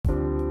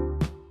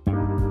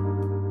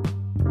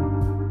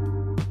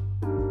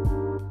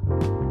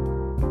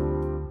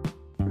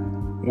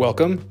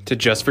Welcome to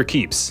Just for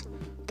Keeps,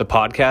 the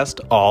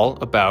podcast all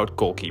about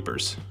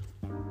goalkeepers.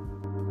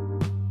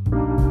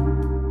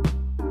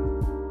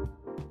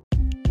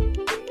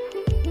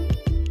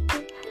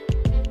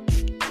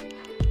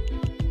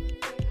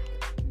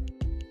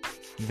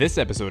 This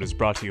episode is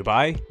brought to you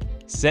by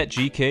Set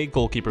GK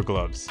Goalkeeper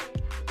Gloves.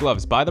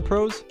 Gloves by the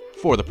pros,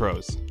 for the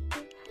pros.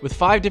 With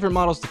 5 different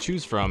models to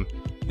choose from,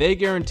 they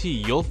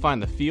guarantee you'll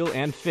find the feel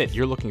and fit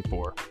you're looking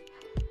for.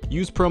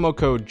 Use promo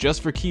code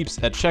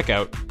JustForKeeps at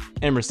checkout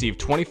and receive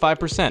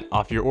 25%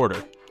 off your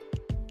order.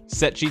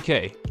 Set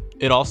GK.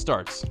 It all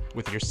starts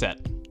with your set.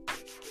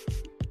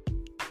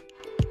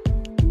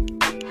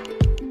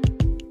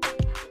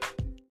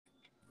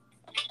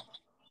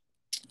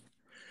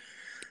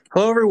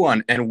 Hello,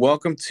 everyone, and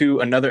welcome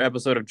to another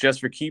episode of Just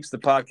for Keeps, the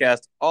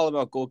podcast all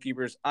about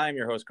goalkeepers. I'm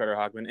your host, Carter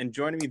Hockman, and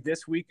joining me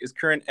this week is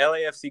current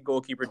LAFC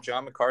goalkeeper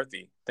John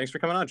McCarthy. Thanks for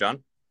coming on,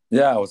 John.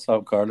 Yeah, what's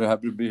up, Carter?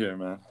 Happy to be here,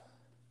 man.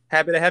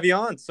 Happy to have you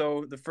on.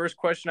 So the first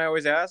question I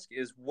always ask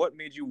is, what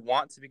made you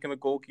want to become a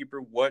goalkeeper?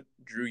 What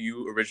drew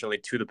you originally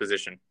to the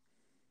position?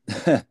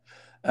 Kind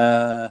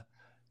of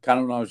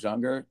when I was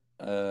younger.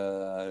 I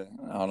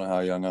don't know how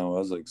young I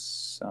was, like,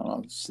 I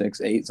don't know,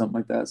 6, 8, something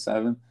like that,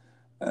 7.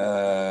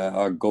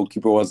 Our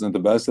goalkeeper wasn't the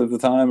best at the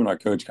time, and our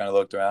coach kind of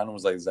looked around and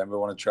was like, does anybody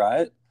want to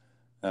try it?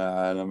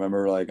 And I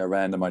remember, like, I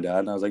ran to my dad,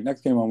 and I was like,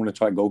 next game I'm going to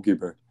try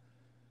goalkeeper.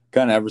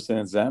 Kind of ever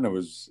since then, it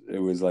was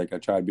like I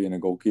tried being a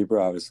goalkeeper.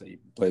 Obviously,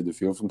 played the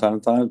field from time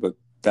to time, but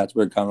that's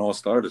where it kind of all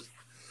started.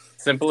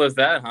 Simple as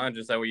that, huh?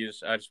 Just that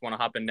I just want to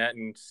hop in net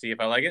and see if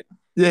I like it?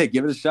 Yeah,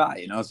 give it a shot,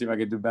 see if I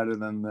could do better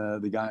than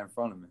the guy in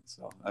front of me.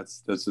 So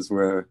that's just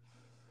where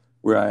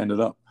I ended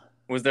up.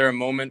 Was there a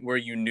moment where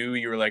you knew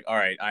you were like, all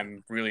right,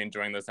 I'm really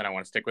enjoying this and I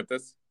want to stick with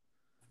this?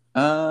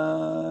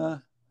 Yeah,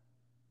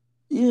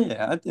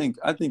 I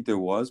think there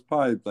was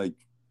probably like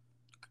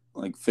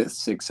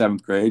 5th, 6th,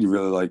 7th grade. You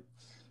really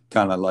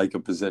kind of like a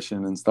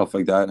position and stuff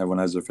like that. And everyone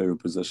has their favorite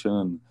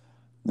position.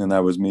 And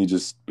that was me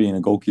just being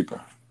a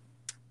goalkeeper.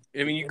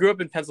 I mean, you grew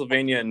up in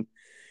Pennsylvania, and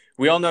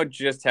we all know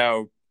just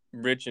how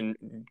rich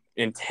and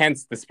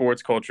intense the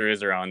sports culture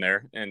is around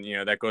there. And,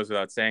 that goes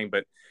without saying.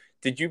 But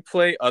did you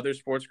play other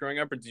sports growing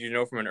up, or did you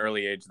know from an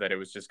early age that it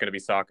was just going to be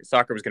soccer?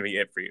 Soccer was going to be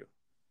it for you?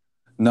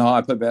 No,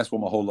 I played basketball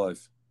my whole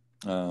life.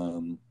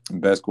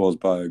 Basketball is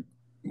probably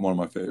one of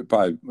my favorite.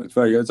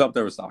 It's up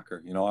there with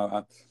soccer.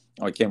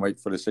 I can't wait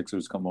for the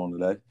Sixers to come on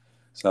today.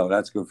 So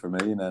that's good for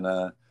me. And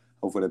then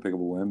hopefully they pick up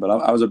a win. But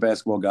I was a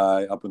basketball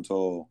guy up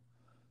until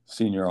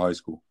senior high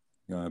school.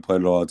 I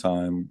played it all the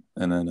time.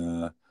 And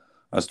then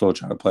I still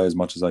try to play as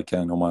much as I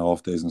can on my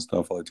off days and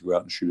stuff. I like to go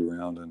out and shoot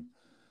around.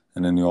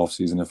 And in the off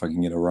season, if I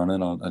can get a run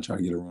in, I try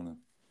to get a run in.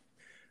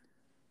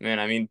 Man,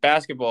 I mean,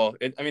 basketball,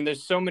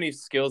 there's so many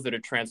skills that are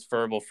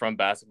transferable from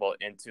basketball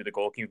into the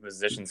goalkeeping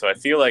position. So I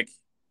feel like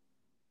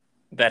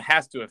that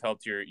has to have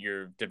helped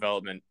your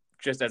development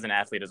just as an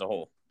athlete as a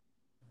whole.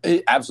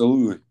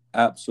 Absolutely.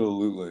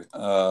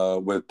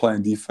 With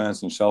playing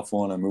defense and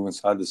shuffling and moving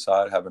side to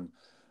side, having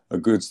a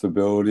good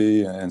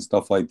stability and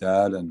stuff like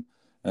that,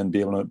 and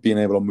being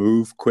able to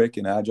move quick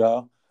and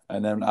agile.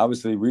 And then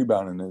obviously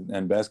rebounding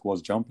and basketball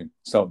is jumping.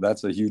 So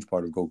that's a huge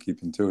part of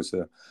goalkeeping too.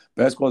 So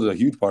basketball is a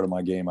huge part of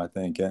my game, I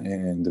think,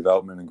 and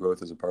development and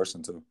growth as a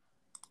person too.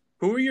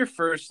 Who were your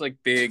first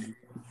big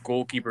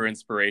goalkeeper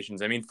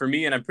inspirations? I mean, for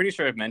me, and I'm pretty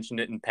sure I've mentioned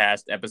it in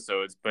past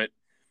episodes, but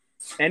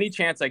any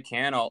chance I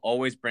can, I'll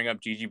always bring up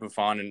Gigi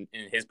Buffon and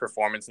his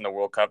performance in the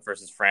World Cup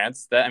versus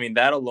France.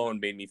 That alone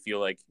made me feel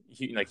like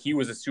he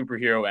was a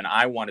superhero, and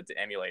I wanted to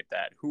emulate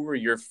that. Who were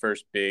your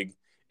first big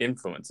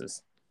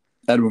influences?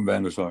 Edwin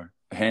van der Sar.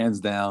 Hands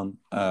down.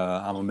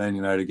 I'm a Man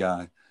United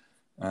guy.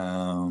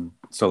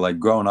 So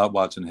growing up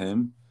watching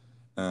him,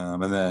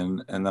 and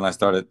then I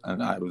started,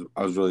 and I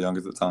was really young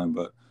at the time,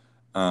 but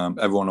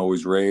everyone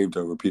always raved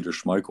over Peter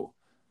Schmeichel,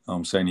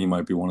 saying he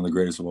might be one of the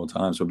greatest of all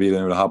time. So being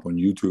able to hop on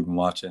YouTube and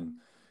watching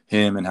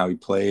him and how he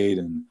played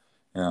and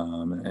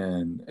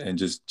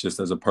just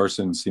as a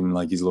person seeming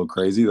like he's a little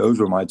crazy, those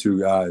were my two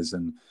guys.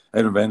 And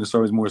Edwin van der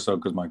Sar was more so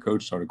because my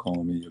coach started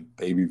calling me a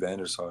baby Van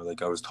der Sar.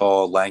 I was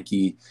tall,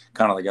 lanky,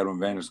 kind of like Edwin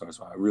van der Sar.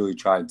 So I really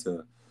tried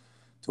to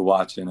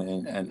watch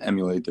and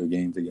emulate their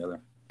game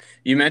together.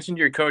 You mentioned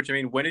your coach.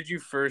 When did you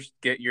first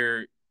get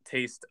your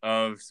taste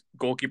of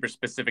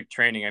goalkeeper-specific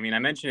training? I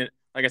mentioned it,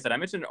 like I said, I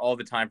mention it all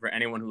the time for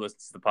anyone who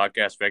listens to the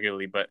podcast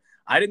regularly, but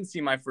I didn't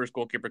see my first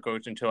goalkeeper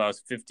coach until I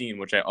was 15,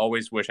 which I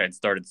always wish I'd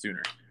started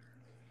sooner.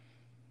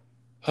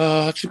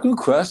 That's a good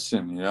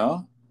question,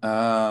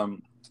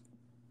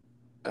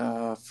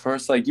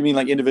 first, you mean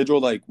individual,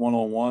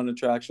 one-on-one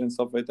attraction,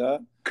 stuff like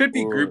that? Could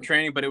be group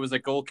training, but it was a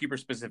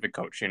goalkeeper-specific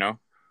coach,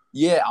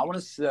 Yeah, I want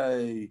to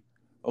say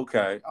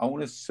 6th,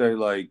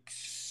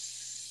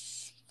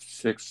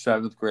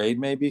 7th grade,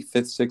 maybe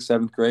 5th, 6th,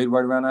 7th grade,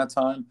 right around that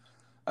time.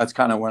 That's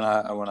kind of when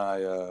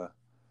I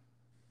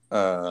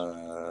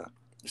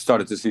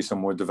started to see some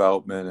more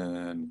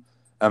development,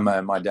 and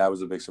my dad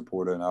was a big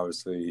supporter, and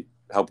obviously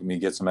helping me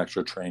get some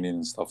extra training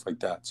and stuff like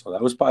that. So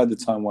that was probably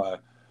the time why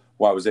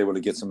I was able to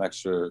get some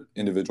extra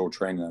individual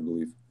training, I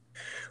believe.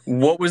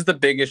 What was the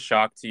biggest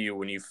shock to you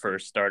when you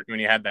first started, when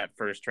you had that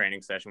first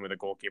training session with a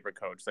goalkeeper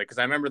coach? Like, because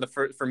I remember the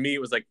first, for me,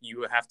 it was like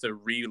you have to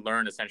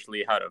relearn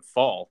essentially how to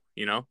fall,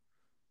 you know?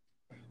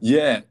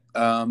 Yeah,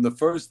 the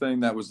first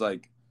thing that was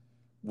like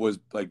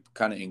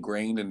kind of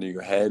ingrained into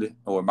your head,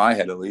 or my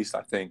head at least,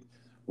 I think,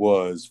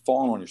 was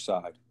falling on your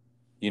side.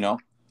 You know,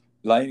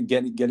 like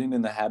getting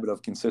in the habit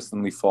of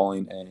consistently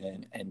falling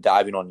and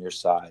diving on your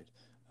side.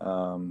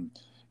 Um,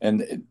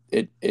 and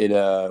it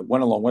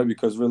went a long way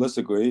because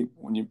realistically,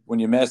 when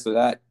you master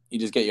that, you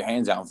just get your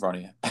hands out in front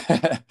of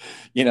you.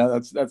 You know,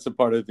 that's a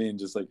part of being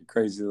just like a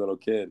crazy little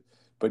kid.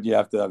 But you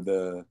have to have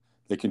the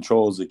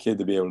control as a kid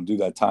to be able to do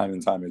that time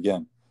and time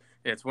again.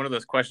 It's one of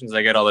those questions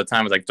I get all the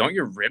time. It's like, don't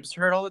your ribs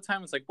hurt all the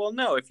time? It's like, well,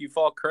 no. If you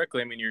fall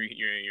correctly, I mean,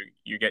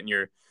 you're getting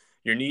your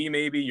knee,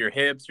 maybe your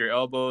hips, your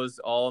elbows,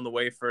 all in the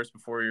way first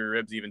before your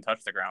ribs even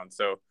touch the ground.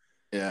 So,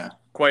 Yeah.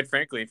 quite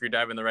frankly, if you're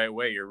diving the right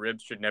way, your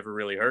ribs should never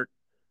really hurt.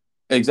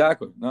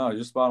 Exactly. No,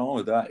 you're spot on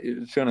with that.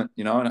 It shouldn't,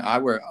 you know. And I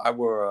wear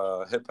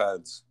hip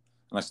pads,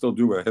 and I still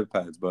do wear hip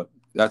pads, but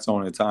that's the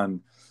only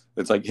time.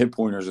 It's like hip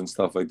pointers and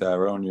stuff like that,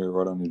 right on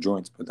your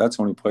joints. But that's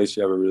the only place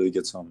you ever really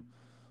get some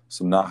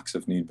knocks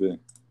if need be.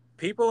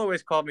 People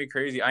always called me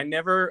crazy.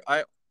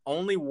 I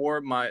only wore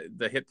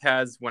the hip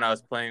pads when I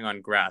was playing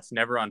on grass,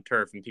 never on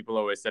turf. And people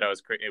always said it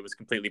was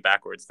completely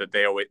backwards, that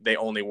they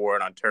only wore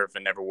it on turf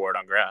and never wore it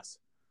on grass.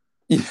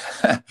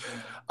 Yeah,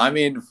 I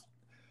mean,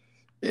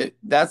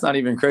 that's not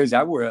even crazy.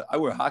 I wear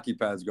hockey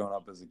pads growing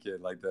up as a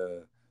kid, like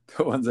the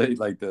ones that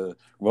like the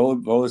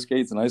roller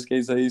skates and ice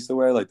skates I used to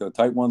wear, like the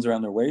tight ones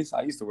around their waist.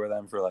 I used to wear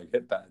them for like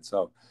hip pads.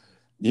 So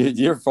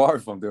you're far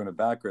from doing it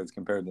backwards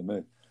compared to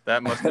me.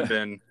 That must have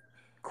been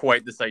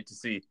quite the sight to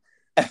see.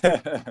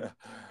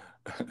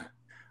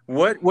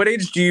 What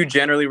age do you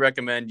generally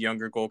recommend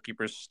younger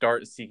goalkeepers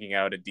start seeking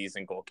out a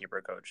decent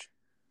goalkeeper coach?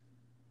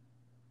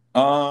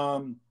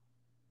 um,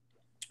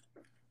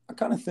 I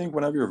kind of think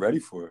whenever you're ready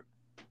for it,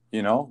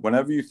 you know,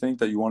 whenever you think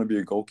that you want to be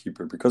a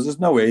goalkeeper, because there's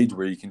no age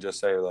where you can just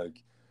say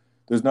like,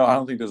 I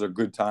don't think there's a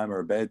good time or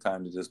a bad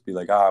time to just be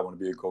like, I want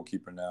to be a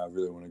goalkeeper now. I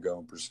really want to go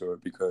and pursue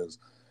it because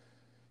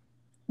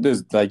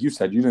there's, like you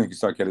said, you didn't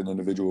start getting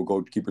individual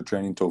goalkeeper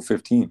training until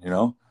 15, you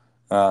know?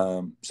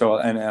 So,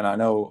 and I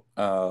know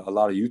a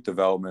lot of youth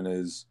development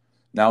is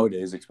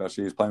nowadays,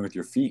 especially, is playing with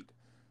your feet.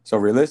 So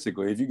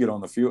realistically, if you get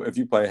on the field, if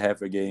you play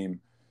half a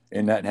game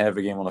in that half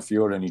a game on the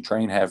field and you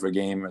train half a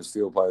game as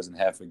field players and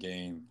half a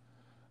game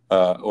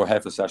or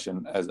half a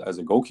session as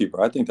a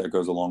goalkeeper, I think that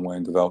goes a long way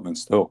in development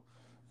still.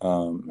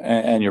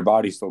 And your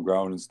body's still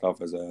growing and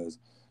stuff as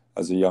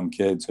a young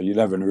kid. So you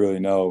never really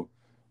know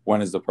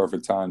when is the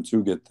perfect time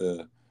to get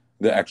the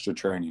extra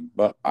training.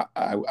 But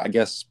I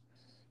guess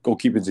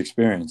goalkeeping's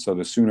experience. So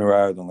the sooner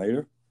rather than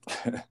later.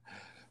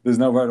 There's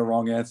no right or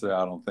wrong answer,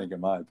 I don't think, in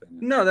my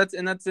opinion. No, that's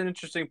an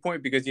interesting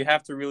point because you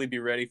have to really be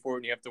ready for it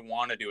and you have to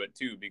want to do it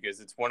too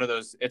because it's one of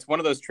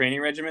those training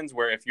regimens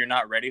where if you're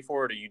not ready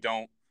for it or you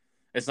don't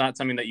it's not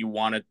something that you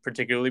want to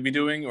particularly be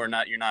doing or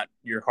not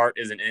your heart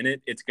isn't in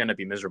it, it's going to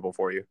be miserable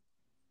for you.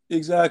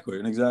 Exactly,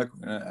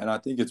 and I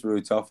think it's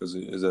really tough as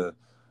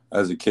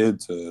a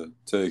kid to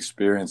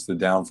experience the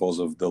downfalls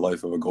of the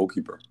life of a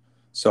goalkeeper.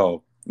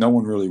 So no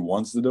one really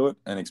wants to do it,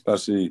 and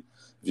especially if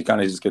you kind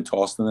of just get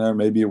tossed in there,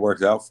 maybe it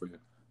works out for you.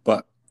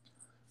 But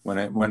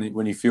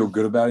when you feel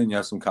good about it and you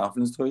have some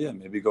confidence to it, yeah,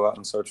 maybe go out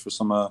and search for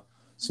some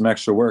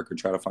extra work or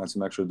try to find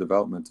some extra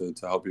development to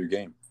help your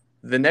game.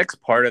 The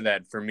next part of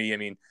that for me, I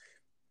mean,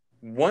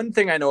 one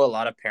thing I know a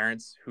lot of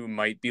parents who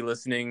might be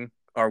listening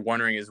are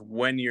wondering is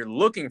when you're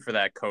looking for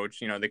that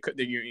coach,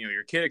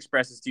 your kid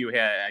expresses to you,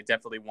 hey, I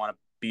definitely want to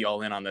be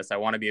all in on this. I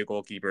want to be a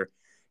goalkeeper.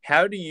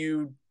 How do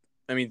you,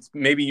 I mean,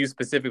 maybe you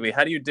specifically,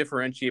 how do you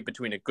differentiate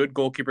between a good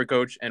goalkeeper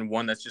coach and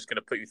one that's just going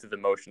to put you through the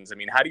motions? I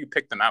mean, how do you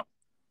pick them out?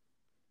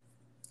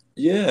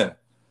 Yeah.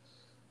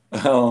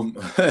 Um,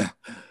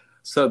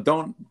 so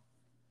don't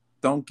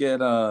get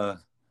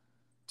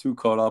too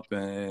caught up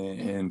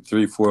in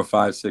three, four,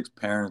 five, six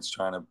parents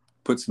trying to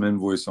put some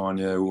invoice on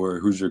you or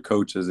who's your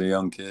coach as a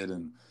young kid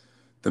and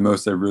the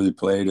most they've really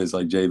played is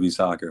like JV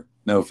soccer.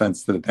 No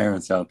offense to the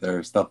parents out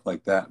there, stuff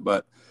like that,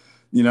 but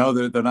you know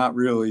they're not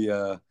really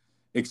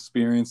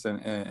experienced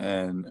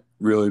and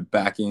really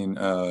backing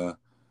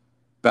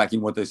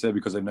what they say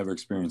because they've never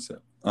experienced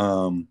it.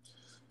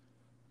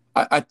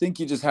 I think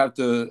you just have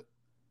to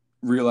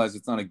realize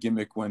it's not a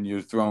gimmick when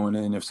you're throwing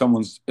in. If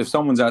someone's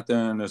out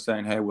there and they're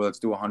saying, "Hey, well, let's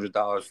do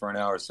 $100 for an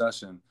hour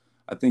session,"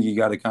 I think you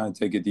got to kind of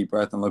take a deep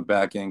breath and look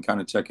back and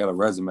kind of check out a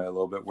resume a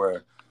little bit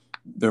where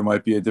there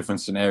might be a different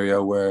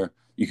scenario where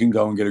you can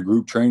go and get a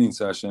group training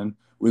session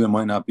where there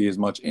might not be as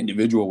much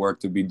individual work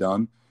to be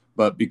done,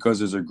 but because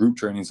there's a group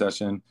training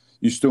session,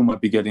 you still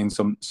might be getting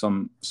some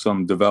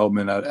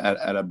development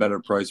at a better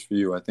price for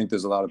you. I think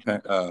there's a lot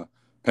of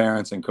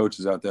parents and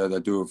coaches out there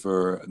that do it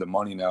for the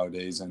money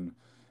nowadays and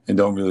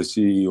don't really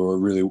see or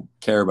really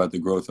care about the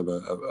growth of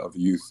a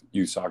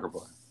youth soccer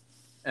player.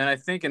 And I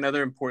think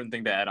another important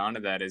thing to add on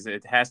to that is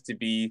it has to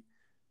be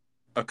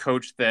a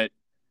coach that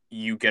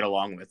you get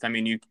along with. I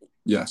mean,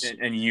 Yes.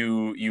 and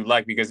you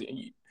like because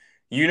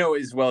you know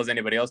as well as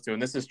anybody else do,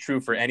 and this is true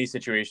for any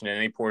situation in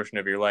any portion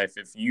of your life.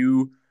 If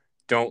you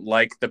don't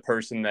like the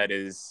person that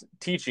is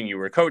teaching you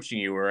or coaching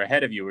you or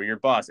ahead of you or your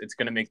boss, it's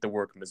going to make the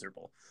work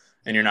miserable,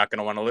 and you're not going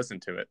to want to listen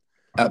to it.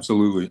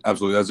 Absolutely,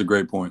 absolutely. That's a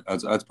great point.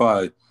 That's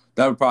probably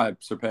that would probably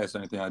surpass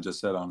anything I just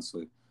said,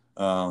 honestly.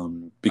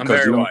 I'm Because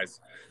very you don't, wise.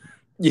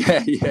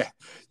 yeah, yeah, yeah.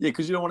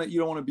 Because you don't want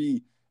to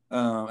be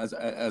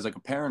as like a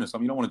parent or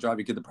something. You don't want to drive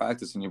your kid to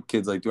practice, and your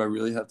kid's like, "Do I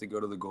really have to go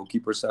to the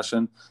goalkeeper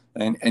session?"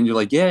 And you're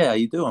like, "Yeah,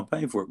 you do. I'm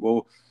paying for it."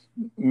 Well,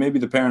 maybe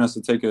the parent has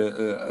to take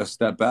a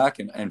step back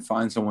and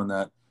find someone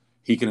that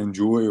he can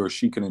enjoy or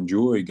she can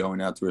enjoy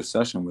going out to a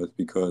session with,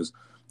 because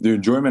the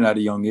enjoyment at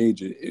a young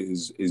age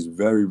is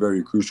very,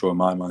 very crucial in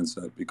my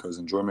mindset, because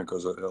enjoyment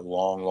goes a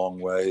long, long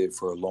way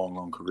for a long,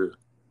 long career.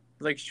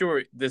 Like,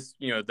 sure, this,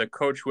 the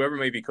coach, whoever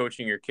may be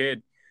coaching your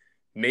kid,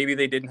 maybe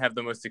they didn't have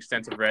the most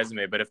extensive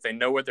resume, but if they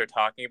know what they're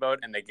talking about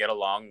and they get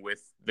along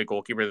with the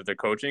goalkeeper that they're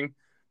coaching,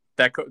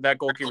 that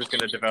goalkeeper is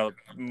going to develop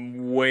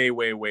way,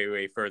 way, way,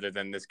 way further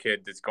than this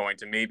kid that's going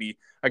to maybe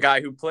a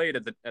guy who played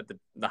at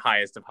the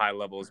highest of high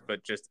levels,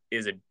 but just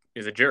is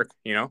a jerk,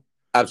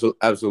 Absolutely,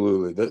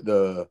 absolutely.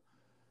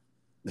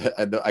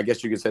 I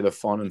guess you could say the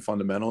fun and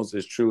fundamentals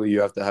is truly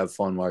you have to have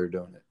fun while you're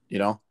doing it.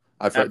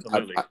 I've heard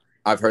Absolutely.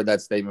 I've heard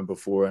that statement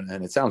before,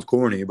 and it sounds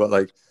corny, but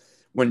like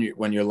when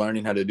you're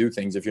learning how to do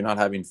things, if you're not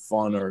having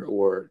fun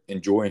or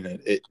enjoying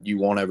it, you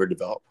won't ever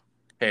develop.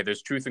 Hey,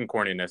 there's truth in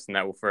corniness, and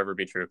that will forever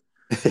be true.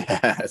 Yeah,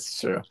 that's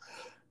true.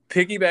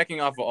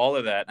 Piggybacking off of all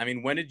of that, I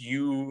mean, when did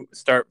you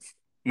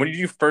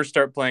first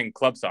start playing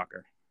club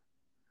soccer?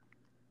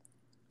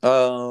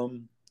 I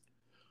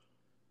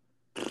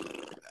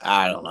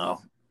don't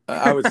know.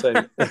 I would say,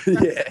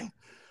 yeah,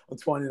 I'm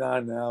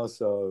 29 now,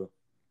 so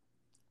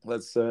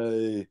let's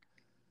say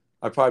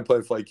I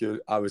probably played for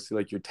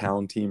your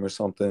town team or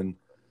something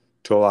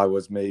till I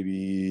was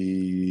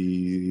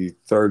maybe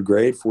third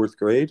grade, fourth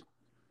grade.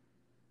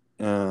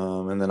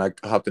 And then I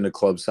hopped into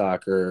club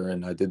soccer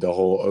and I did the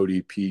whole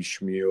ODP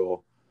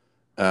schmeal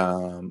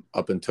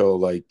up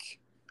until I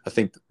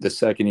think the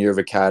second year of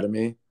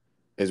academy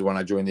is when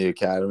I joined the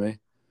academy.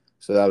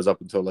 So that was up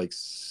until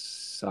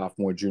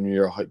sophomore, junior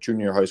year of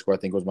high school. I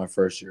think was my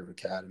first year of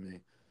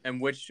academy.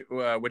 And which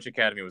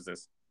academy was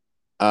this?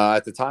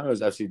 At the time, it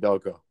was FC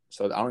Delco.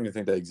 So I don't even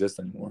think they exist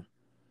anymore.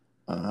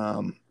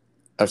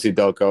 FC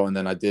Delco, and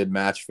then I did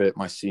match fit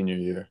my senior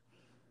year.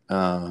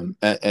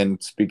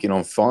 And speaking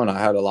on fun, I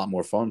had a lot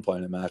more fun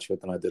playing at match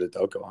fit than I did at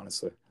Delco,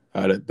 honestly.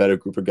 I had a better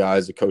group of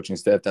guys, a coaching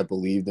staff that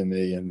believed in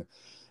me and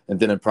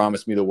didn't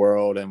promise me the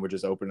world and were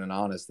just open and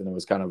honest. And it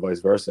was kind of vice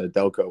versa at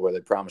Delco, where they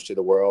promised you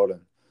the world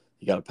and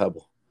you got a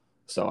pebble.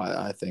 So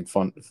I think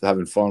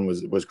having fun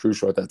was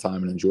crucial at that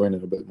time and enjoying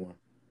it a bit more.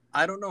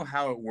 I don't know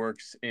how it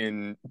works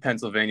in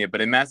Pennsylvania, but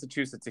in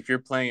Massachusetts, if you're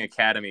playing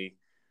academy,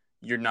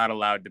 you're not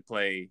allowed to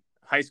play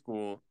high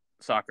school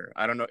soccer.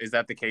 I don't know. Is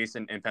that the case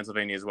in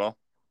Pennsylvania as well?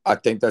 I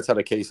think that's how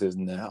the case is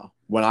now.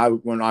 When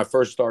I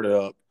first started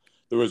up,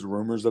 there was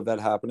rumors of that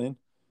happening.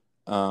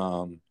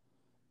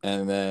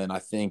 And then I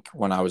think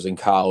when I was in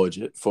college,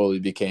 it fully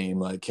became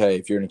like, hey,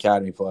 if you're an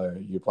academy player,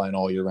 you're playing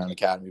all year round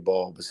academy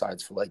ball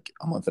besides for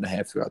a month and a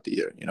half throughout the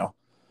year,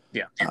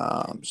 Yeah.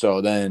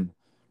 So then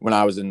when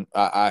I was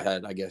I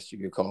had, I guess you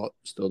could call it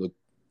still the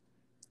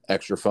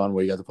extra fun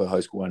where you got to play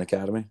high school and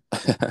academy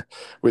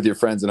with your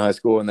friends in high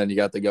school. And then you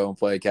got to go and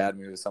play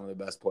academy with some of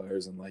the best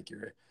players in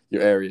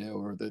your area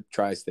or the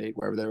tri-state,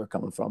 wherever they were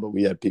coming from. But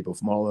we had people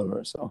from all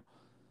over. So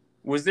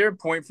was there a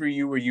point for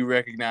you where you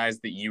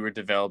recognized that you were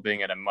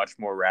developing at a much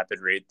more rapid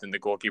rate than the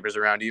goalkeepers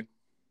around you?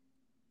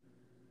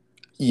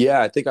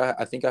 Yeah, I think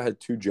I had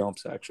two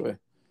jumps, actually.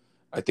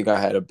 I think I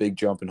had a big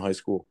jump in high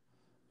school.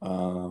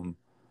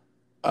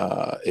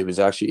 It was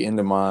actually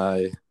into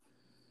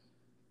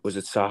was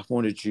it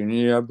sophomore to junior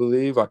year, I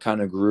believe. I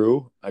kind of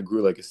grew. I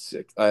grew I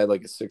had a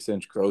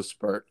 6-inch growth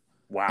spurt.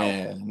 Wow.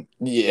 And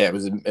yeah,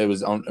 it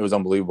was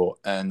unbelievable.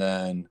 And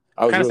then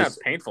I was kind of sounds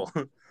painful.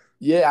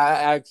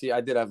 Yeah,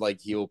 I did have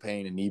heel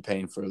pain and knee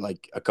pain for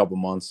a couple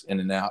months in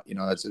and out.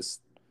 That's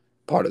just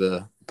part of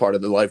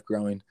the life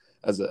growing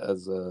as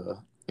a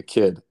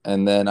kid.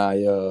 And then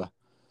I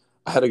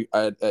had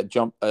a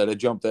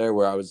jump there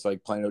where I was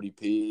playing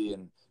ODP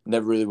and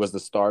never really was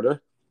the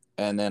starter.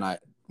 And then I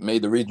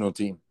made the regional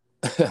team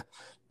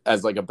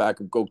as a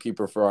backup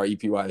goalkeeper for our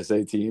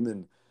EPYSA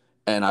team.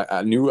 And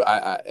I knew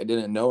I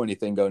didn't know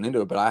anything going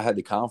into it, but I had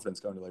the confidence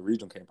going to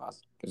regional camp. I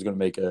was going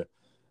to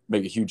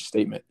make a huge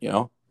statement,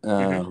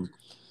 Mm-hmm.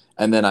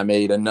 And then I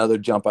made another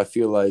jump. I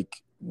feel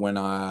like when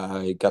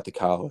I got to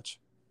college,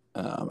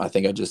 I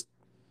think I just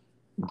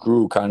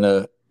grew kind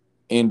of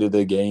into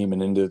the game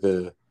and into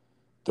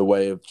the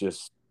way of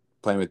just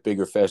playing with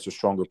bigger, faster,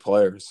 stronger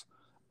players.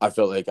 I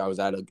felt like I was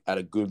at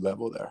a good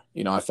level there.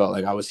 I felt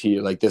like I was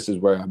here, this is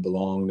where I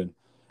belonged, and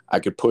I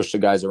could push the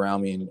guys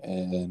around me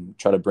and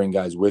try to bring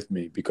guys with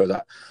me because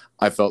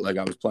I felt like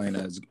I was playing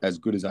as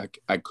good as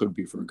I could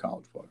be for a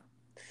college player.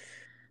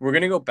 We're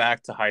going to go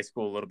back to high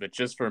school a little bit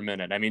just for a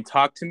minute. I mean,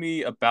 talk to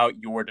me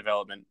about your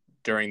development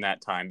during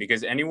that time,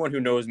 because anyone who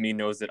knows me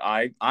knows that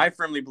I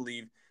firmly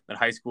believe that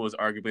high school is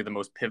arguably the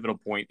most pivotal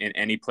point in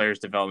any player's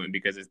development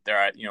because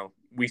they're at,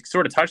 we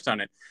sort of touched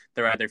on it.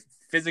 They're either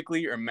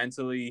physically or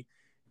mentally.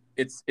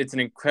 It's an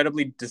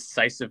incredibly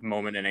decisive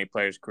moment in a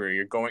player's career.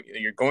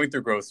 You're going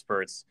through growth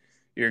spurts.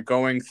 You're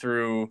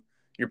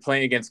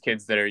playing against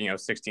kids that are,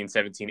 16,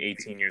 17,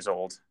 18 years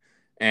old.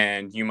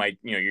 And you might,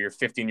 you're a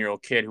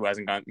 15-year-old kid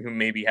who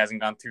maybe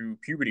hasn't gone through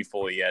puberty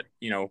fully yet.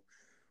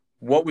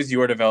 What was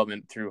your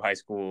development through high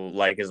school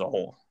like as a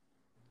whole?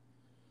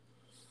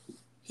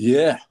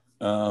 Yeah.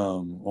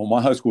 Well, my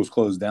high school's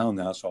closed down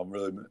now, so I'm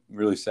really,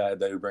 really sad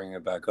that you're bringing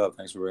it back up.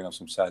 Thanks for bringing up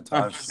some sad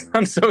times.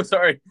 I'm so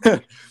sorry.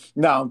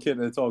 No, I'm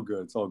kidding. It's all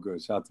good. It's all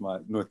good. Shout out to my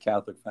North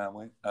Catholic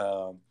family.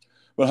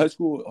 But high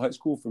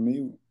school for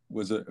me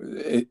was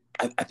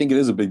I think it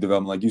is a big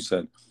development, like you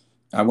said.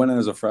 I went in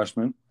as a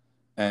freshman,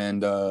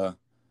 and I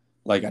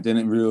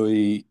didn't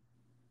really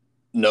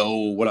know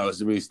what I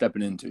was really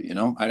stepping into. You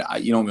don't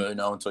really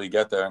know until you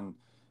get there,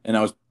 and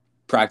I was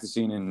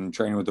practicing and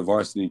training with the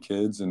varsity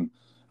kids, and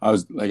I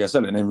was, like I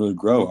said, I didn't really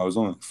grow. I was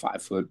only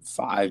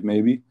 5'5"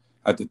 maybe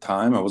at the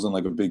time. I wasn't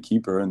like a big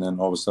keeper, and then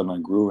all of a sudden I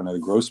grew and had a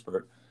growth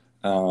spurt.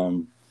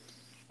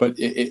 But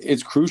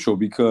it's crucial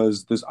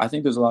because I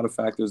think there's a lot of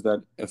factors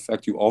that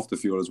affect you off the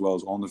field as well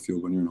as on the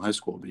field when you're in high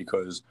school,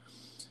 because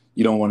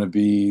you don't want to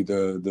be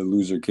the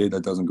loser kid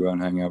that doesn't go out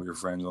and hang out with your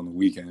friends on the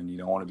weekend. You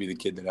don't want to be the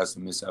kid that has to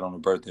miss out on a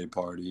birthday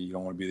party. You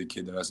don't want to be the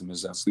kid that has to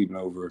miss out sleeping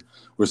over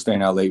or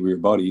staying out late with your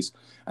buddies.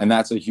 And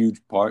that's a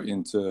huge part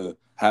into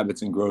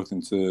habits and growth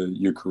into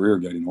your career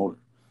getting older.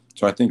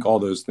 So I think all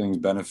those things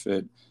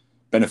benefited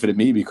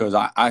me because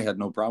I had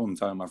no problem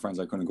telling my friends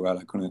I couldn't go out.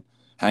 I couldn't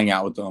hang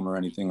out with them or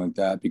anything like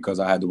that because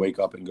I had to wake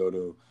up and go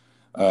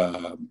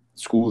to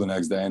school the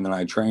next day, and then I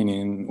had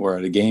training or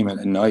at a game at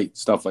night,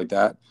 stuff like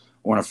that.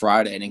 Or on a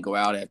Friday, I didn't go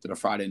out after the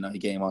Friday night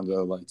game under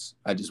the lights.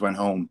 I just went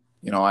home.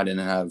 I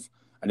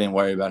didn't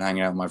worry about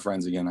hanging out with my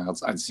friends again.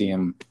 I'd see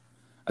him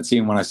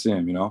when I see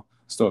him.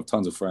 Still have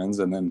tons of friends,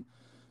 and then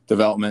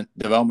development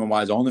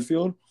wise on the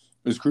field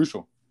is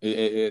crucial.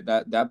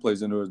 That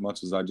plays into it as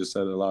much as I just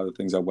said. A lot of the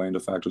things that weigh into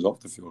factors off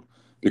the field,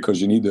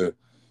 because you need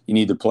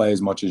to play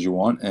as much as you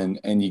want,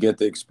 and you get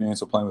the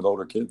experience of playing with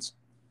older kids.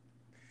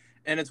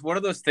 And it's one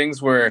of those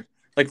things where,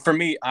 like, for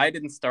me, I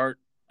didn't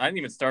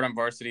even start on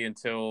varsity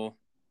until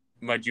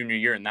my junior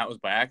year, and that was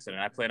by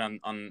accident. I played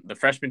on the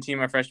freshman team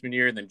my freshman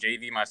year, then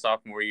JV my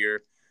sophomore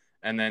year,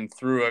 and then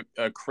through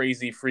a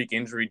crazy freak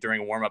injury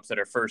during warm-ups at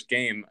our first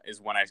game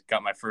is when I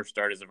got my first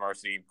start as a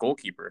varsity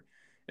goalkeeper.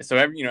 So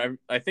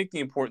I think the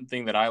important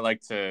thing that I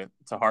like to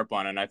harp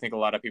on, and I think a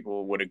lot of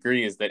people would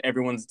agree, is that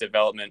everyone's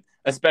development,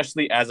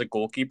 especially as a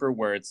goalkeeper,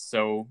 where it's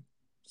so,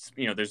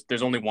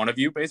 there's only one of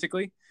you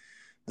basically.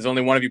 There's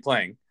only one of you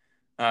playing.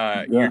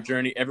 Your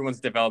journey, everyone's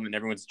development,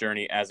 everyone's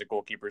journey as a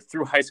goalkeeper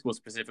through high school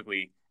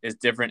specifically is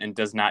different and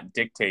does not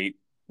dictate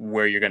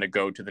where you're going to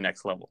go to the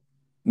next level.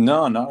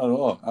 No, not at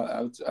all.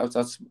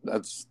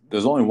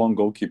 There's only one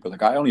goalkeeper.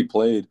 Like, I only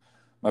played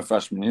my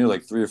freshman year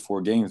like 3 or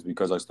 4 games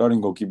because our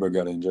starting goalkeeper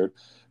got injured.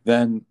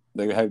 Then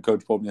the head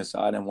coach pulled me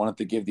aside and wanted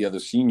to give the other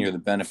senior the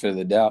benefit of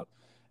the doubt.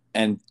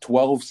 And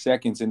 12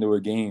 seconds into a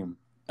game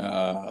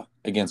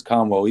against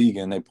Conwell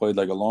Egan, they played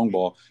like a long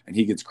ball, and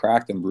he gets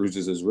cracked and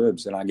bruises his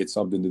ribs, and I get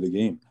subbed into the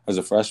game as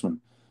a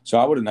freshman. So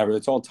I would have never.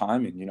 It's all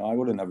timing, I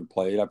would have never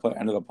played.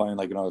 Ended up playing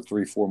like another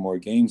 3-4 more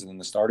games, and then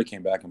the starter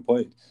came back and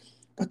played.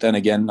 But then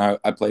again,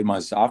 I played my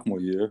sophomore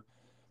year,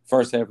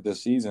 first half of the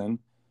season,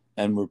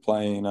 and we're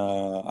playing.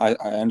 I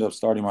ended up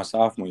starting my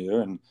sophomore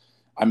year, and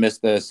I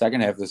missed the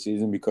second half of the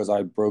season because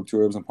I broke 2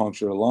 ribs and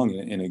punctured a lung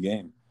in a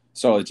game.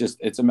 So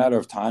it's a matter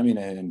of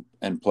timing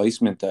and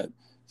placement that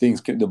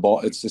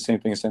it's the same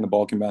thing as saying the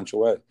ball can bounce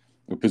your way.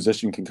 The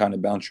position can kind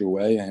of bounce your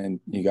way,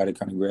 and you got to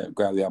kind of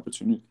grab the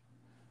opportunity.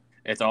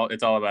 It's all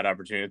about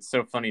opportunity. It's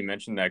so funny you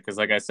mentioned that because,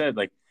 like I said,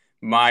 like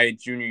my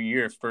junior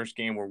year, first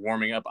game, we're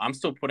warming up. I'm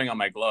still putting on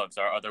my gloves.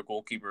 Our other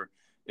goalkeeper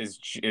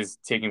is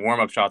taking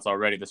warm-up shots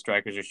already. The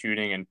strikers are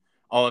shooting, and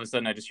all of a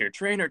sudden I just hear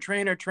trainer,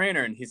 trainer,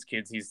 trainer, and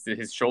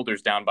his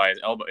shoulders down by his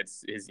elbow.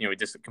 It's he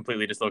just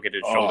completely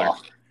dislocated his shoulder.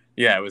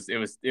 Yeah,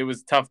 it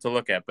was tough to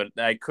look at, but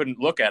I couldn't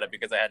look at it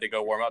because I had to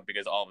go warm up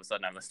because all of a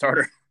sudden I'm the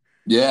starter.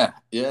 Yeah,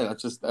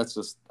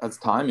 that's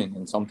timing,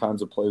 and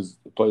sometimes it plays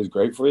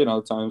great for you, and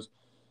other times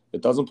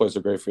it doesn't play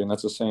so great for you, and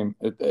that's the same.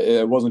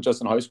 It wasn't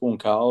just in high school and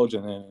college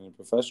and in the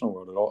professional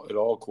world. It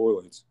all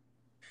correlates.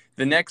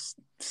 The next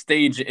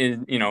stage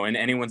in in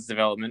anyone's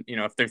development,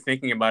 if they're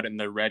thinking about it and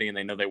they're ready and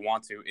they know they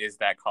want to, is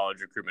that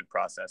college recruitment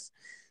process.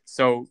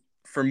 So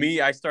for me,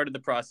 I started the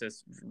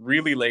process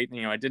really late.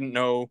 I didn't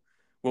know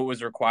what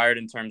was required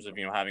in terms of,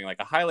 having like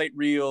a highlight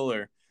reel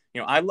or,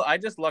 I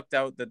just lucked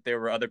out that there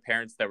were other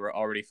parents that were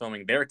already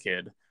filming their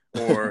kid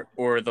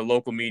or the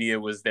local media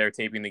was there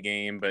taping the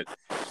game. But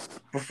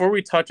before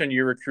we touch on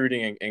your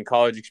recruiting and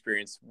college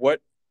experience, what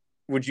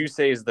would you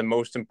say is the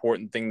most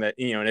important thing that,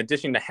 in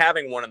addition to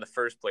having one in the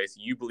first place,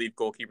 you believe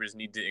goalkeepers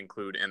need to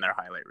include in their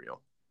highlight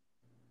reel?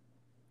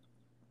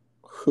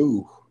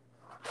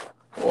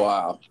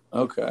 Wow.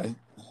 Okay.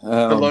 It's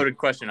a loaded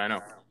question, I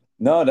know.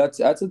 No, that's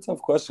a tough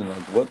question.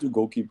 Like, what do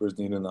goalkeepers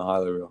need in the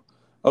highlight reel?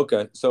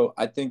 Okay, so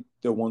I think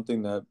the one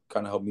thing that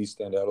kind of helped me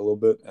stand out a little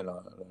bit and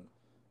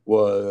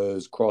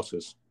was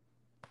crosses,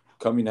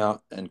 coming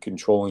out and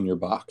controlling your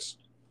box.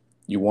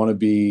 You want to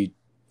be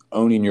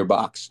owning your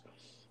box.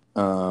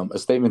 A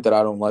statement that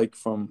I don't like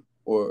from,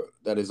 or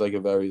that is like a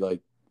very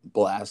like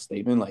blast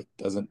statement, like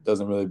doesn't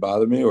really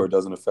bother me or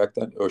doesn't affect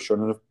that or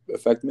shouldn't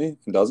affect me.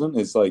 It doesn't.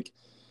 It's like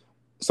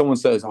someone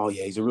says, "Oh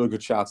yeah, he's a really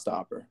good shot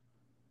stopper."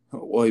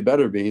 Well, he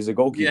better be. He's a Yeah.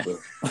 goalkeeper.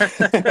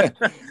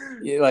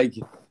 Yeah, like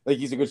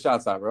he's a good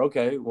shot stopper.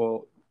 Okay,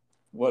 well,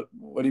 what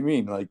do you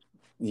mean? Like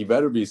he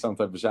better be some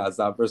type of shot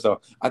stopper. So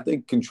I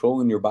think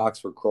controlling your box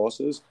for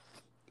crosses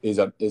is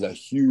a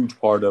huge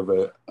part of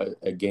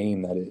a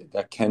game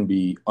that can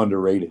be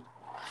underrated.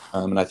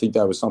 And I think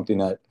that was something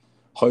that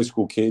high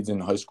school kids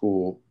and high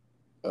school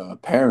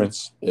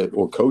parents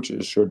or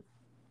coaches should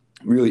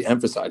really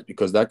emphasize,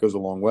 because that goes a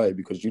long way.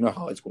 Because you know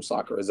how high school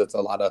soccer is. It's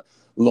a lot of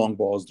long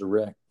balls,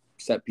 direct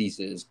set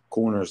pieces,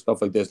 corners,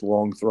 stuff like this,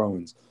 long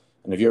throws.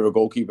 And if you're a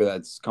goalkeeper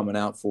that's coming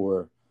out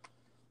for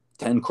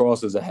 10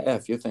 crosses a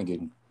half, you're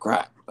thinking,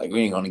 crap, like we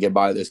ain't going to get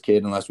by this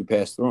kid unless we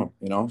pass through him,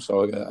 you know?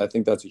 So I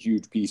think that's a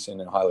huge piece in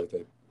the highlight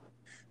tape.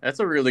 That's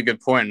a really good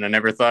point, and I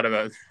never thought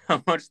about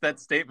how much that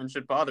statement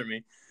should bother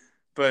me.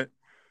 But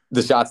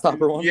the shot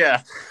stopper one?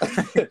 Yeah.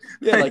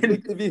 Yeah, like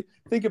if you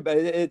think about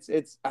it,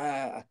 it's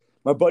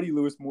my buddy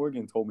Lewis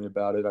Morgan told me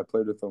about it. I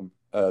played with him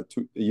a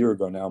year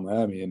ago now in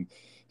Miami, and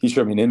he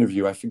showed me an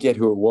interview. I forget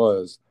who it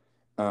was.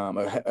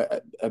 A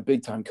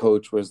big time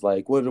coach was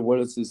like, "What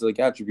is his like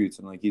attributes?"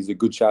 And like, he's a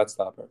good shot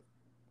stopper.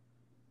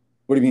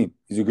 What do you mean?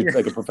 He's a good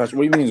like a professional.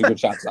 What do you mean he's a good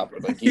shot stopper?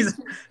 Like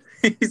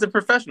he's a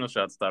professional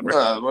shot stopper.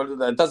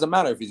 It doesn't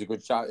matter if he's a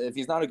good shot. If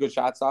he's not a good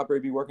shot stopper,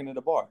 he'd be working at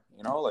a bar.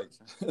 You know, like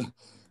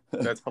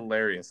that's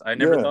hilarious. I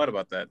never thought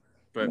about that.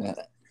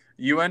 But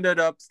you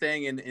ended up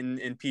staying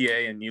in PA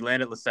and you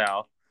landed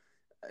LaSalle.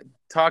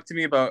 Talk to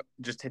me about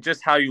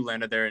just how you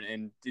landed there,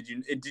 and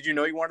did you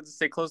know you wanted to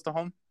stay close to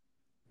home?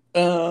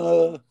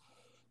 No,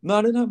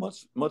 I didn't have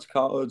much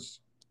college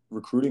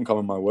recruiting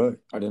coming my way.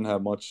 I didn't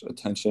have much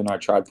attention. I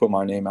tried to put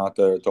my name out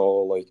there to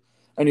all like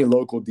any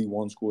local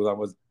D1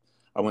 schools.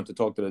 I went to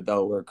talk to the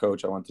Delaware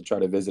coach. I went to try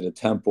to visit a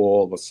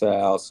Temple,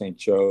 LaSalle, St.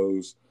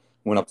 Joe's,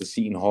 went up to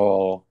Seton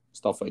Hall,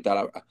 stuff like that.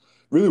 I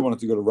really wanted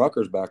to go to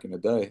Rutgers back in the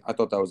day. I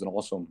thought that was an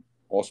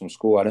awesome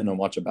school. I didn't know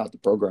much about the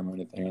program or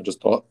anything. I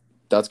just thought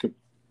that's good.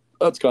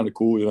 That's kind of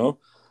cool, you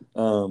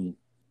know?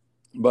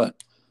 But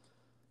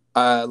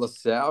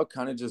LaSalle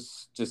kind of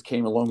just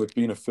came along with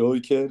being a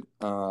Philly kid.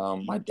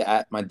 My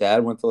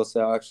dad went to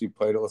LaSalle, actually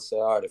played at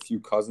LaSalle. I had a few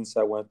cousins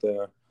that went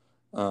there.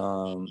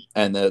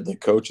 And the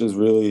coaches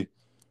really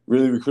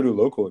recruited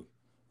locally.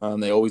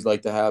 They always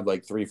like to have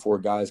like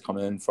 3-4 guys come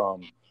in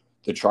from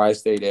the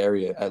tri-state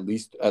area, at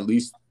least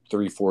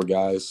 3-4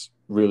 guys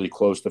really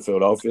close to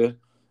Philadelphia.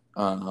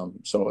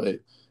 So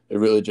it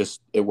really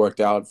it worked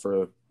out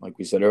for, like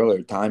we said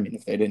earlier, timing.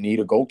 If they didn't need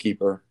a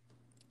goalkeeper,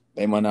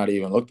 they might not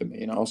even look at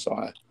me, you know? So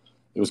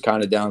it was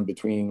kind of down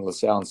between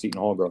LaSalle and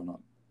Seton Hall growing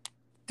up.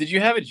 Did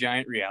you have a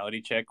giant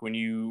reality check when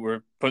you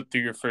were put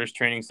through your first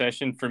training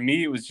session? For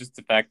me, it was just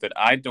the fact that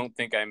I don't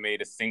think I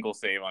made a single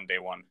save on day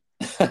one.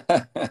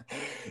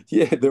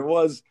 Yeah, there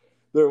was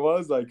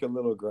like a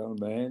little grown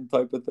man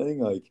type of thing.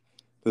 Like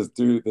this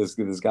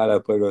guy that I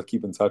played with,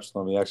 keep in touch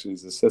with him. He actually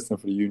is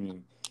assistant for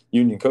the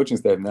union coaching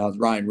staff now. It's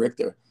Ryan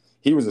Richter.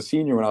 He was a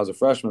senior when I was a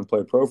freshman,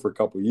 played pro for a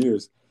couple of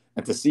years.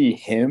 And to see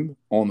him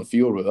on the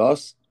field with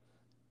us,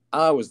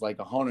 I was like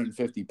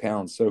 150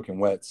 pounds soaking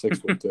wet,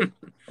 6'2".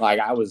 Like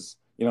I was,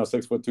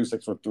 6'2",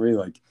 6'3".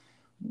 Like,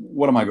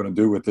 what am I going to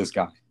do with this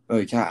guy?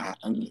 Like,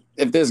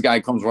 if this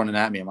guy comes running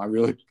at me, am I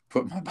really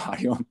putting my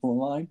body on the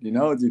line?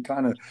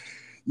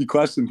 You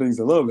question things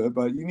a little bit,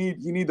 but you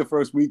need the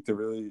first week to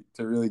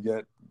really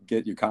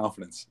get your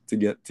confidence to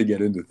get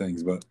into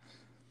things. But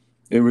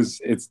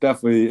it's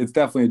definitely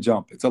a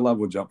jump. It's a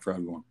level jump for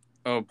everyone.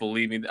 Oh,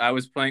 believe me, I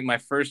was playing my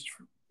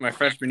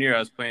freshman year. I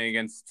was playing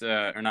against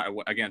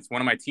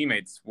one of my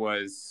teammates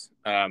was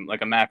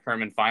like a Matt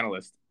Herman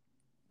finalist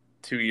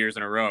 2 years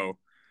in a row.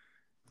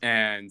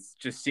 And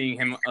just seeing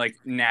him like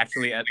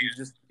naturally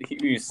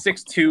he was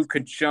 6'2",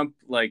 could jump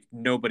like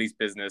nobody's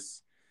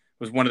business,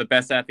 was one of the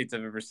best athletes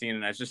I've ever seen.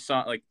 And I just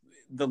saw like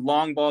the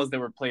long balls that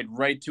were played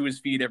right to his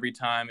feet every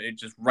time. It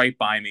just right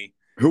by me.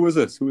 Who was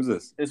this?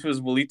 This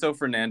was Wilito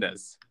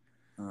Fernandez.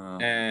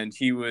 And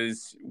he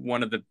was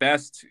one of the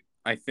best,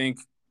 I think,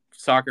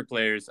 soccer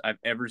players I've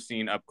ever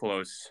seen up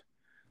close,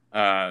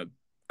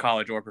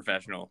 college or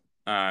professional.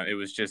 It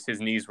was just his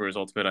knees were his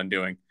ultimate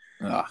undoing.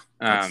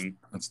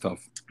 That's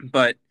tough.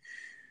 But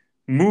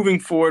moving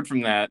forward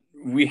from that,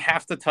 we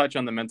have to touch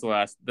on the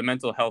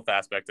mental health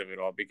aspect of it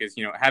all, because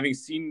having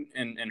seen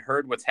and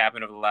heard what's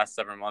happened over the last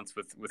 7 months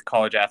with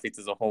college athletes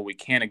as a whole, we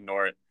can't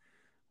ignore it.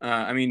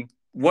 I mean,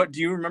 what do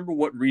you remember?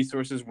 What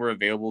resources were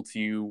available to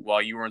you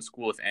while you were in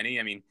school, if any?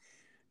 I mean,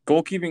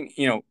 goalkeeping,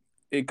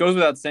 it goes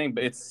without saying,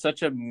 but it's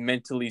such a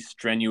mentally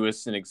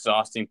strenuous and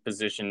exhausting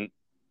position,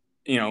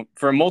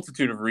 for a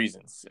multitude of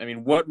reasons. I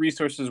mean, what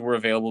resources were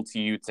available to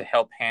you to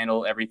help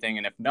handle everything?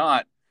 And if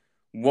not,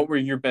 what were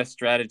your best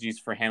strategies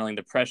for handling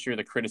the pressure,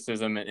 the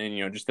criticism,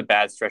 and just the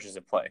bad stretches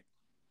of play?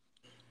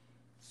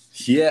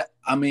 Yeah,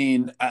 I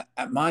mean,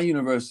 at my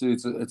university,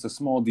 it's a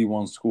small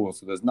D1 school,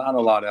 so there's not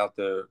a lot out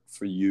there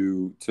for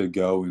you to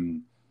go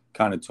and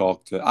kind of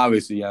talk to.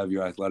 Obviously, you have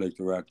your athletic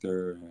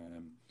director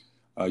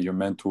and your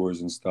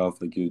mentors and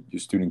stuff, like your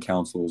student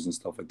councils and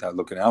stuff like that,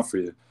 looking out for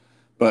you.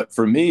 But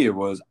for me,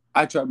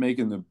 I tried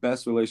making the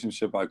best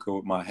relationship I could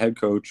with my head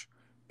coach,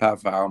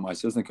 Pat Farrell, my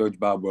assistant coach,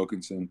 Bob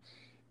Wilkinson,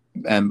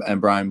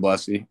 and Brian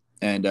Blessy,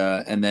 and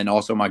then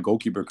also my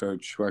goalkeeper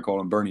coach, who I call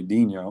him Bernie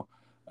Dino,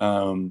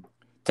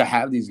 to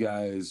have these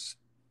guys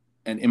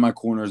and in my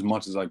corner as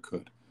much as I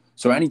could.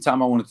 So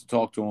anytime I wanted to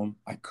talk to them,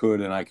 I could,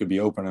 and I could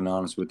be open and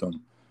honest with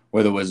them,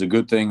 whether it was a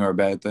good thing or a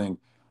bad thing.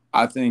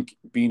 I think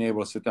being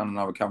able to sit down and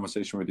have a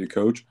conversation with your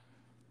coach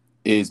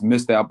is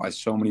missed out by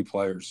so many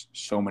players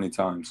so many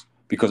times,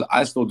 because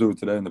I still do it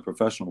today in the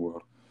professional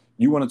world.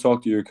 You want to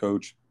talk to your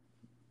coach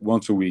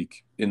once a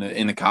week in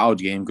a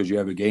college game, because you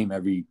have a game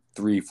every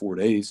 3-4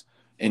 days,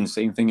 and the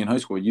same thing in high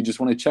school. You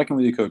just want to check in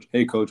with your coach.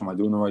 Hey, coach, am I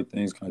doing the right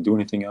things? Can I do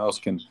anything else?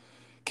 Can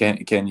you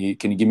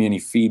give me any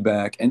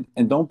feedback? And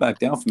don't back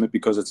down from it,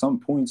 because at some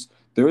points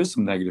there is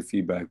some negative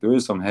feedback. There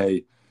is some,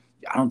 hey,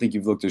 I don't think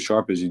you've looked as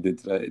sharp as you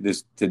did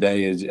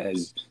today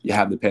as you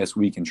have the past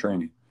week in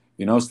training.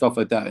 Stuff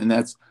like that. And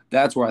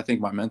that's where I think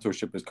my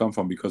mentorship has come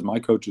from, because my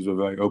coaches were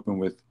very open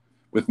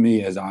with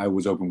me as I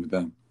was open with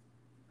them.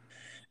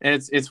 And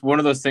it's one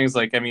of those things,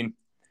 like, I mean,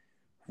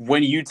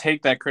 when you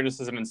take that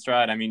criticism in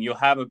stride, I mean, you'll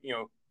have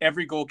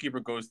every goalkeeper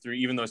goes through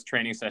even those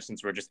training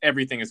sessions where just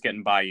everything is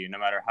getting by you, no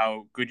matter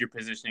how good your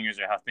positioning is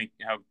or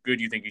how good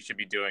you think you should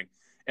be doing.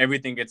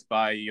 Everything gets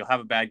by you. You'll have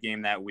a bad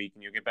game that week,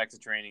 and you'll get back to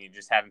training and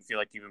just haven't feel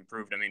like you've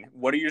improved. I mean,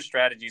 what are your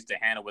strategies to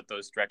handle with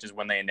those stretches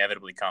when they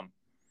inevitably come?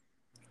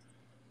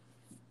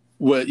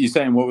 What you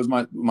saying? What was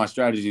my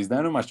strategies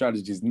then or my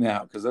strategies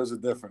now? Because those are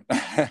different.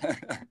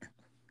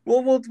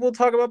 Well, we'll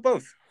talk about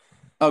both.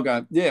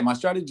 Okay, yeah, my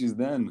strategies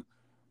then,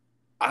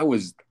 I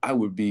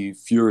would be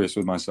furious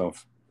with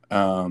myself,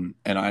 and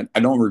I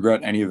don't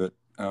regret any of it,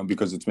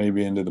 because it's made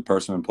me into the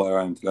person and player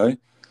I am today.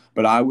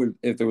 But I would,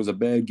 if there was a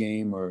bad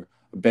game or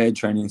a bad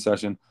training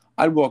session,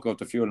 I'd walk off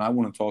the field and I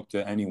want to talk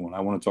to anyone.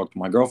 I want to talk to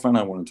my girlfriend.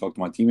 I want to talk to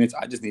my teammates.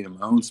 I just needed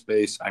my own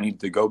space. I needed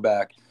to go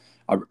back.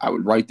 I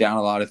would write down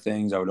a lot of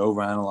things. I would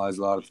overanalyze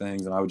a lot of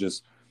things, and I would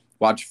just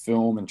watch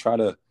film and try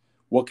to,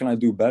 what can I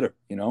do better,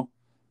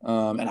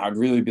 and I'd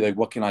really be like,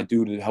 what can I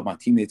do to help my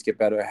teammates get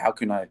better? How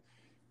can I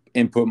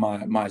input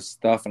my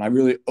stuff? And I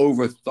really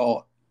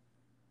overthought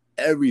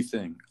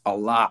everything a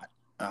lot.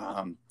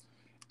 And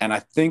I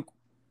think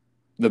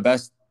the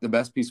best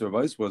piece of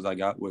advice I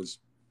got was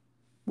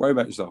worry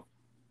about yourself.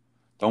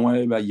 Don't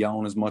worry about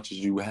yelling as much as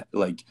you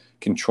like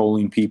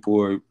controlling people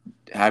or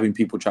having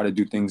people try to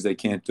do things they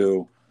can't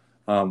do.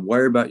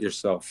 Worry about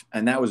yourself.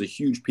 And that was a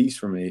huge piece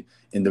for me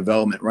in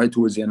development right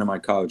towards the end of my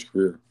college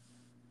career,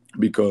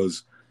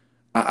 because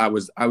I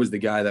was the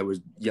guy that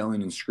was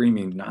yelling and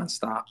screaming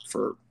nonstop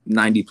for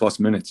 90 plus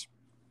minutes.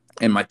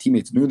 And my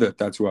teammates knew that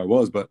that's who I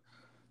was. But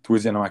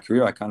towards the end of my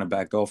career, I kind of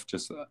backed off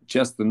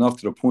just enough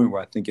to the point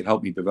where I think it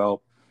helped me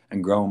develop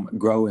and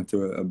grow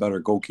into a better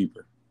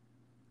goalkeeper.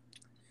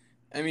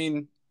 I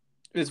mean,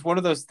 it's one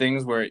of those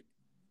things where,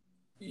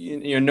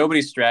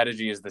 nobody's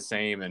strategy is the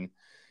same. And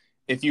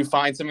if you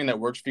find something that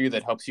works for you,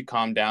 that helps you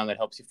calm down, that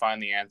helps you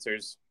find the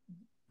answers,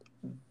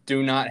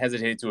 do not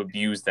hesitate to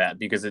abuse that,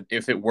 because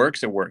if it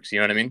works, it works. You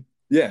know what I mean?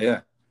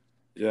 Yeah.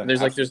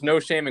 There's no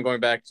shame in going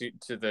back to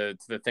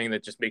the thing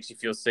that just makes you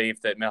feel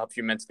safe, that helps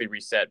you mentally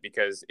reset.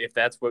 Because if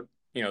that's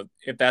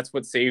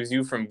what saves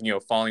you from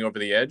falling over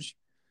the edge,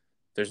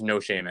 there's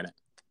no shame in it.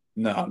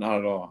 No, not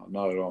at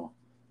all.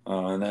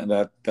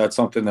 And that's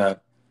something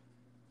that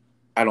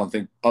I don't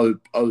think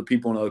other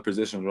people in other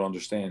positions will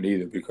understand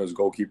either, because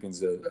goalkeeping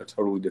is a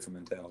totally different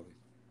mentality.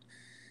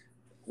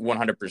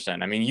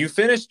 100%. I mean, you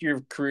finished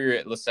your career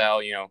at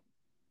LaSalle,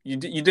 you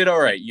did all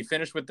right. You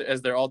finished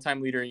as their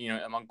all-time leader,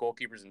 among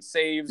goalkeepers in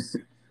saves,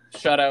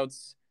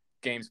 shutouts,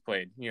 games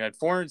played. You had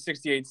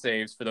 468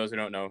 saves, for those who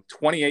don't know,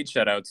 28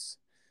 shutouts,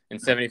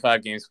 and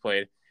 75 games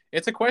played.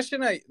 It's a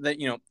question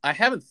that I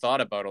haven't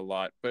thought about a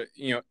lot, but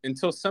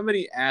until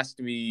somebody asked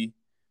me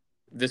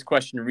this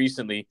question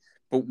recently.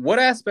 But what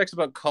aspects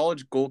about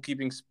college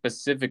goalkeeping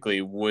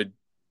specifically would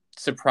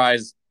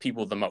surprise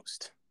people the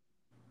most?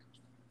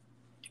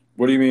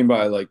 What do you mean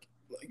by like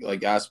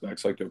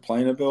aspects, like their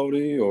playing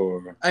ability,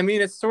 or? I mean,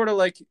 it's sort of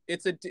like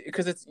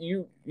because it's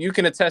you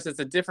can attest it's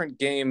a different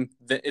game.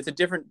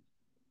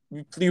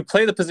 You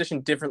play the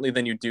position differently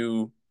than you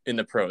do in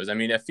the pros. I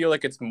mean, I feel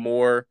like it's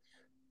more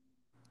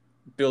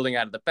building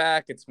out of the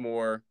back. It's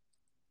hard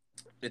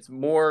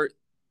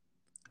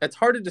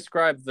to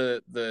describe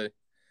the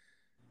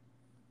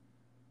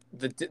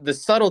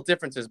subtle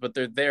differences, but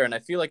they're there. And I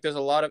feel like there's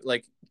a lot of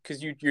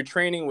because you're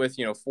training with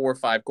 4 or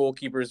 5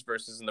 goalkeepers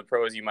versus in the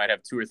pros you might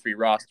have 2 or 3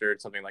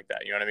 rostered, something like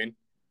that. You know what I mean?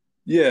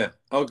 Yeah.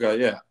 Okay.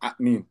 Yeah. I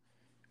mean,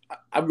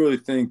 I really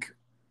think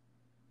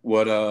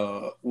what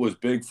was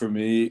big for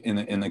me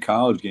in the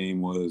college game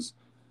was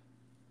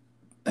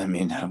I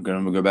mean, I'm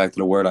gonna go back to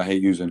the word I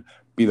hate using.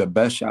 Be the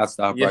best shot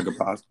stopper Yeah. I could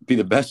be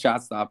the best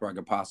shot stopper I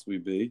could possibly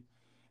be,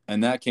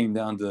 and that came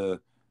down to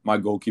my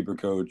goalkeeper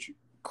coach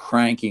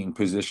cranking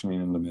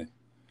positioning into me.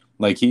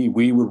 Like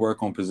we would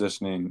work on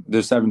positioning.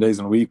 There's 7 days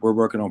in a week. We're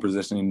working on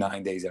positioning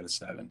 9 days out of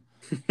seven,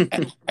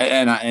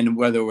 and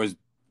whether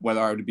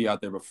I would be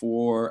out there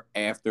before,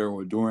 after,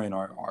 or during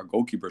our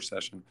goalkeeper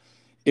session,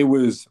 it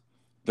was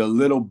the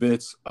little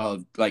bits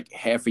of like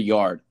half a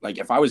yard. Like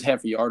if I was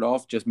half a yard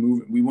off, just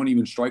moving, we wouldn't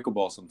even strike a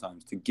ball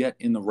sometimes. To get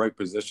in the right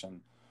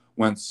position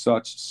went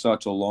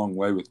such a long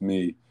way with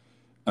me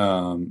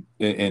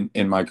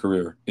in my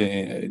career,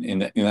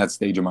 in that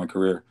stage of my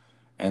career.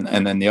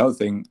 And then the other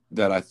thing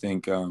that I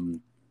think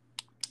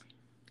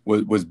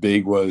was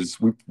big was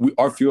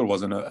our field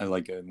wasn't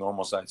like a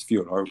normal size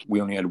field.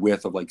 We only had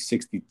width of like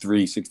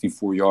 63,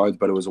 64 yards,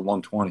 but it was a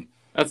 120.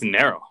 That's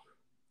narrow.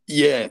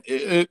 Yeah,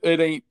 it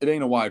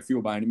ain't a wide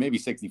field by any, maybe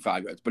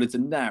 65 yards, but it's a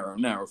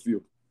narrow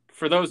field.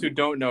 For those who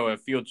don't know, a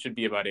field should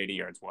be about 80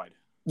 yards wide.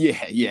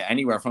 Yeah,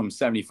 anywhere from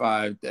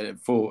 75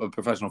 full a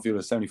professional field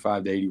is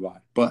 75 to 80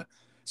 wide. But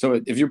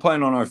so if you're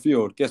playing on our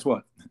field, guess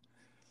what?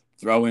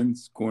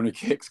 Throw-ins, corner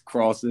kicks,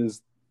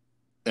 crosses,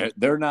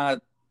 they're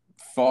not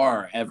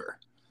far ever.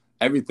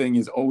 Everything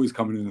is always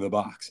coming into the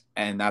box,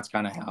 and that's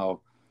kind of how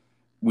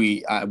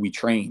we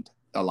trained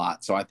a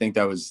lot. So I think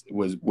that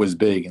was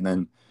big. And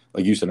then,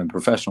 like you said, in a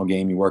professional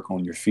game, you work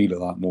on your feet a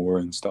lot more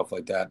and stuff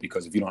like that,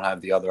 because if you don't have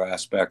the other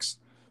aspects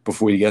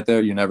before you get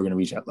there, you're never going to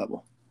reach that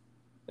level.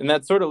 And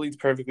that sort of leads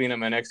perfectly into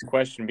my next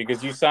question,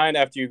 because you signed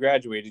after you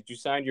graduated. You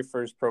signed your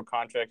first pro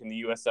contract in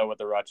the USL with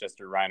the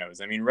Rochester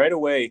Rhinos. I mean, right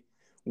away,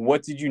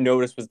 what did you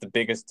notice was the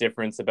biggest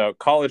difference about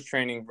college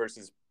training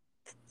versus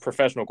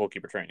professional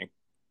goalkeeper training?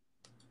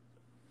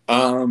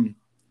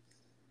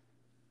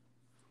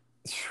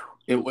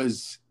 It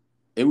was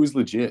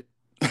legit.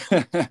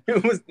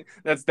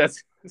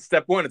 That's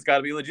step one. It's got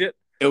to be legit.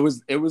 It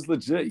was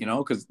legit,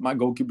 because my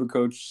goalkeeper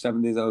coach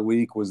 7 days out of the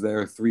week was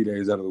there 3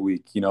 days out of the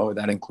week.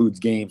 That includes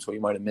games, so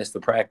you might have missed the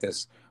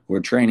practice or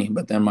training.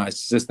 But then my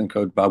assistant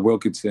coach Bob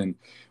Wilkinson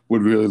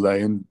would really lay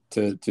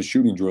into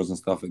shooting drills and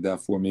stuff like that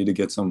for me to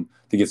get some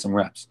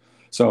reps.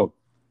 So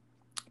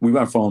we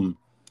went from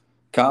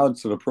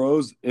college to the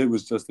pros. It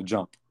was just a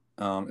jump.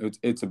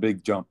 It's a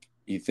big jump.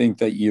 You think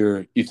that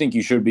you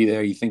should be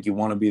there. You think you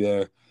want to be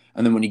there,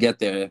 and then when you get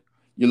there,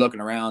 you're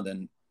looking around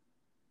and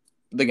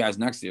the guys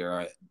next to you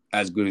are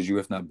as good as you,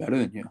 if not better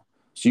than you.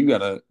 So you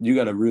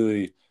gotta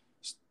really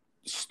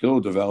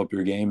still develop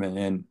your game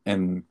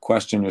and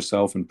question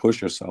yourself and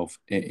push yourself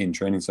in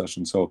training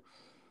sessions. So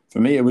for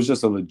me, it was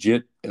just a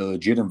legit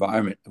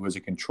environment. It was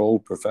a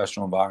controlled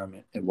professional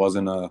environment. It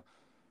wasn't a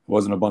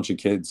bunch of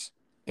kids.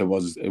 It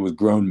was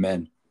grown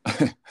men.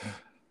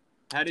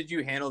 How did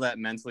you handle that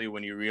mentally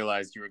when you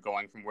realized you were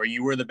going from where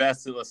you were the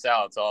best at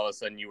LaSalle to all of a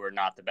sudden you were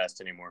not the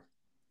best anymore?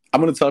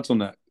 I'm going to touch on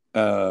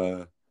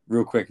that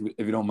real quick,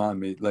 if you don't mind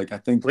me. Like, I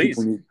think Please.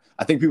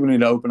 people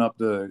need to open up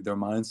their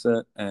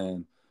mindset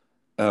and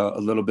a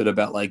little bit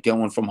about like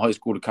going from high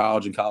school to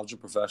college and college to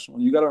professional.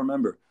 You got to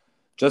remember,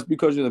 just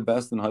because you're the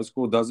best in high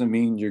school doesn't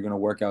mean you're going to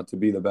work out to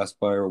be the best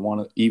player or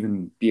want to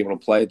even be able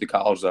to play at the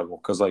college level.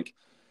 Because like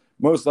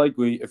most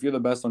likely, if you're the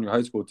best on your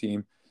high school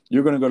team,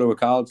 you're going to go to a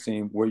college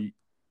team where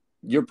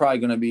you're probably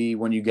going to be,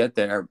 when you get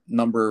there,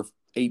 number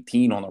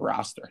 18 on the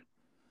roster.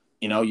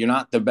 You're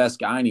not the best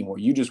guy anymore.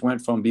 You just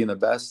went from being the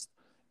best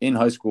in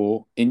high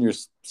school, in your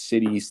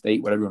city,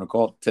 state, whatever you want to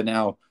call it, to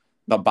now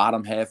the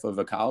bottom half of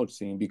a college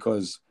team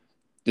because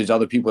there's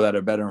other people that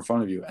are better in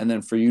front of you. And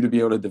then for you to be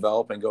able to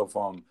develop and go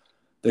from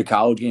the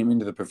college game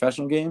into the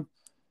professional game,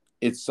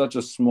 it's such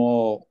a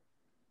small,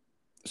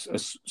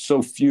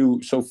 so few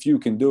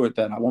can do it,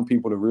 that I want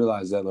people to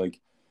realize that, like,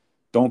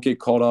 don't get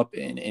caught up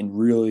in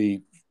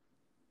really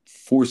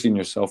forcing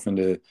yourself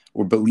into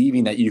or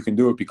believing that you can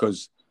do it,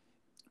 because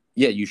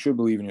yeah, you should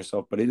believe in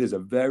yourself, but it is a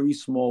very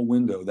small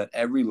window that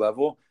every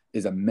level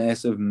is a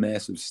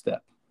massive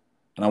step.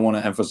 And I want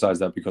to emphasize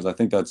that because I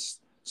think that's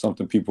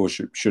something people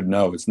should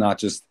know. It's not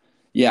just,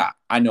 yeah,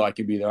 I know I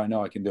can be there. I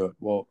know I can do it.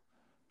 Well,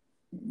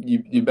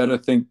 you better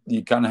think,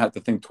 you kind of have to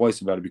think twice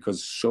about it because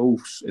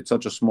it's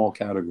such a small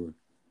category.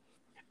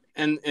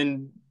 And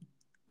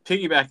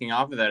piggybacking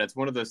off of that, it's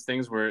one of those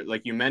things where,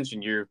 like you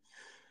mentioned, you're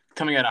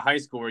coming out of high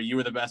school where you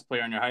were the best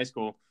player in your high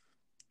school.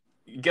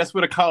 Guess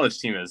what a college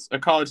team is? A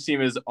college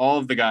team is all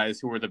of the guys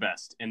who were the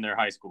best in their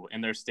high school, in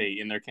their state,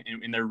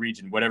 in their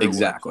region, whatever.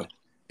 Exactly.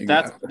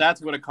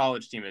 That's what a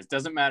college team is.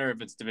 Doesn't matter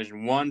if it's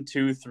Division 1,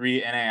 2,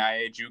 3,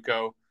 NAIA,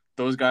 JUCO.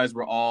 Those guys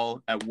were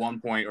all at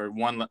one point or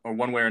one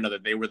way or another,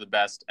 they were the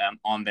best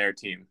on their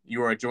team.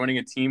 You are joining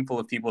a team full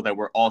of people that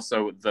were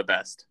also the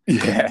best.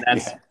 Yeah.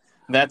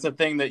 That's a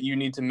thing that you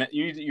need to.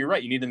 You're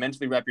right. You need to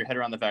mentally wrap your head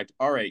around the fact.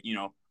 All right,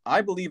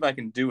 I believe I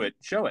can do it.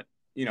 Show it.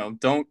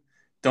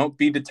 Don't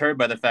be deterred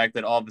by the fact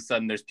that all of a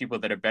sudden there's people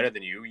that are better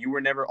than you. You were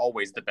never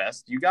always the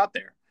best. You got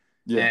there.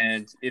 Yeah.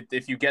 And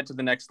if you get to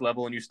the next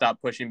level and you stop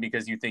pushing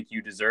because you think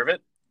you deserve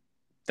it,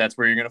 that's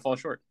where you're going to fall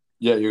short.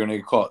 Yeah, you're going to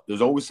get caught.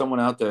 There's always someone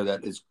out there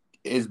that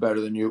is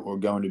better than you or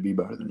going to be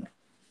better than you.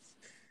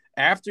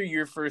 After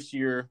your first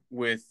year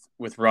with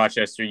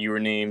Rochester, you were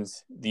named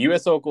the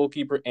USL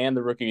goalkeeper and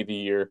the Rookie of the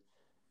Year.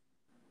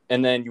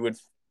 And then you would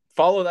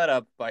follow that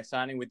up by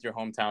signing with your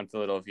hometown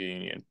Philadelphia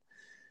Union.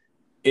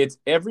 It's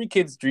every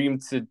kid's dream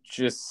to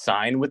just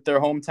sign with their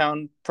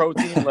hometown pro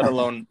team,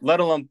 let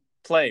alone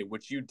play,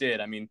 which you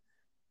did. I mean,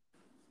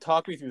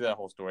 talk me through that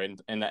whole story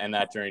and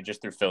that journey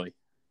just through Philly.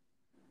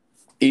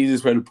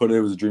 Easiest way to put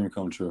it was a dream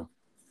come true.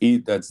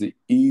 That's the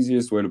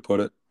easiest way to put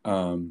it.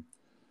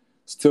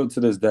 Still to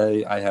this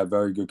day, I have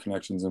very good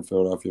connections in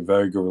Philadelphia,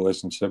 very good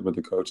relationship with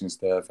the coaching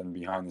staff and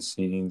behind the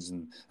scenes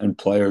and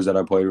players that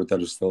I played with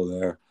that are still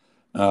there.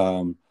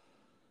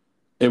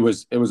 It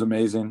was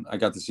amazing. I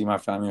got to see my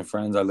family and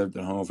friends. I lived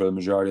at home for the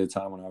majority of the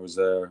time when I was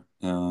there.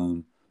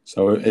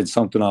 So it's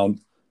something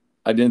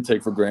I didn't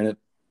take for granted.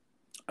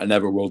 I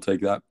never will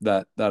take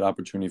that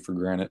opportunity for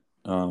granted.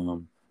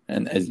 And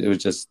it was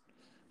just,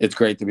 it's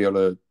great to be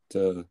able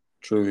to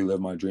truly live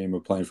my dream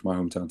of playing for my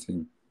hometown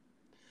team.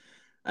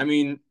 I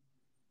mean,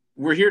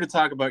 we're here to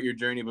talk about your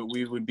journey, but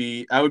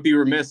I would be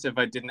remiss if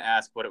I didn't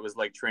ask what it was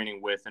like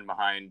training with and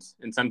behind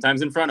and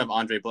sometimes in front of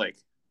Andre Blake.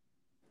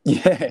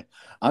 Yeah,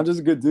 I'm just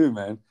a good dude,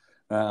 man.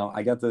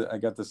 I got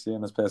to see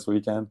him this past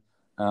weekend.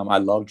 I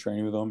love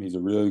training with him. He's a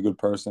really good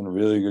person, a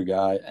really good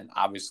guy, and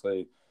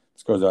obviously,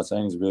 this goes without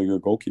saying, he's a really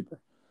good goalkeeper.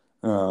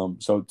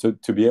 So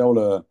to be able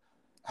to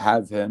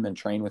have him and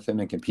train with him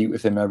and compete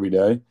with him every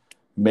day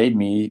made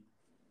me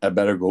a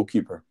better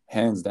goalkeeper,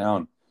 hands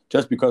down.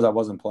 Just because I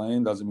wasn't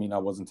playing doesn't mean I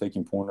wasn't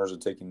taking pointers or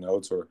taking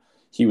notes, or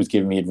he was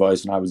giving me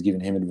advice and I was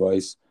giving him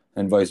advice,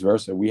 and vice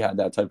versa. We had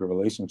that type of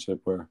relationship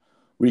where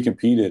we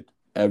competed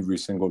every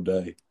single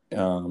day,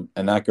 and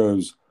that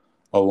goes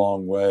a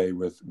long way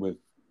with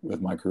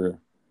my career.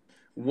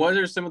 What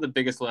are some of the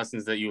biggest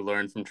lessons that you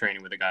learned from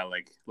training with a guy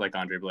like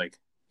Andre Blake?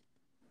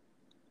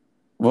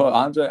 Well,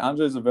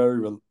 Andre's a very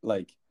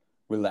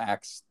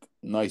relaxed,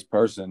 nice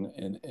person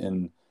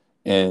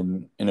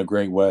in a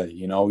great way.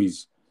 You know,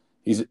 he's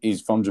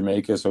from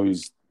Jamaica, so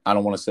I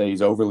don't want to say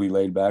he's overly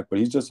laid back, but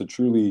he's just a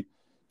truly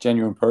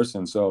genuine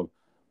person. So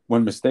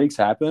when mistakes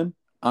happen,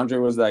 Andre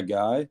was that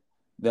guy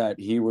that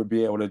he would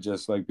be able to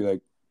just be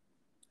like,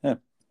 yeah,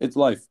 it's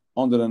life.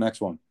 On to the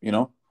next one, you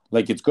know?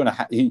 Like it's gonna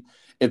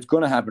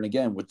happen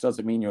again, which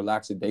doesn't mean you're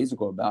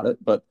lackadaisical about it,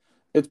 but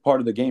it's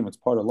part of the game. It's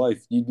part of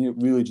life. You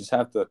really just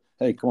have to,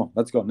 hey, come on,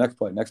 let's go, next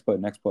play.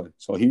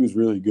 So he was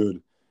really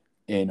good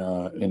in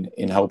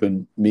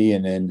helping me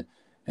and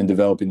in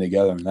developing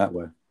together in that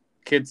way.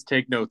 Kids,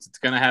 take notes. It's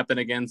gonna happen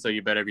again, so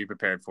you better be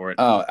prepared for it.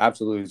 Oh,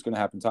 absolutely, it's gonna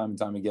happen time and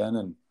time again,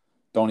 and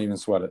don't even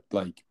sweat it.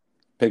 Like,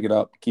 pick it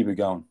up, keep it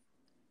going.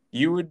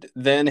 You would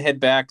then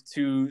head back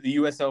to the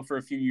USL for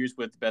a few years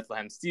with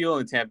Bethlehem Steel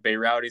and Tampa Bay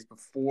Rowdies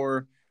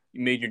before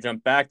you made your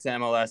jump back to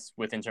MLS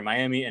with Inter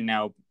Miami and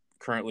now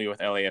currently with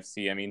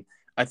LAFC. I mean,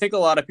 I think a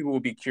lot of people will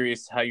be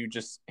curious how you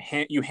just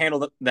you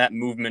handled that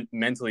movement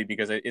mentally,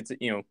 because it's,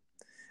 you know,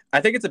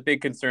 I think it's a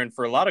big concern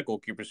for a lot of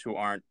goalkeepers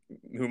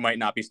who might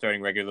not be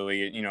starting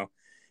regularly. You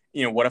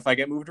know, what if I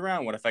get moved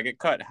around? What if I get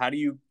cut? How do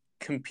you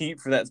compete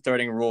for that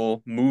starting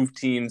role, move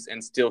teams,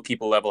 and still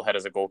keep a level head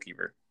as a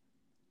goalkeeper?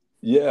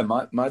 Yeah,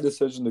 my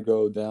decision to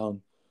go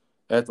down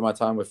after my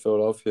time with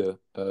Philadelphia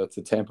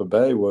to Tampa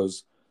Bay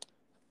was,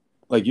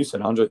 like you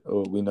said, Andre.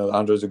 We know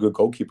Andre's a good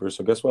goalkeeper,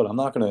 so guess what? I'm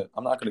not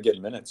gonna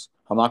get minutes.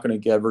 I'm not gonna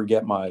ever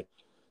get my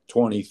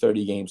 20,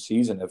 30 game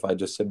season if I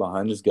just sit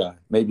behind this guy.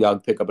 Maybe I'll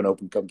pick up an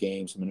Open Cup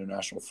game, some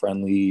international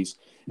friendlies,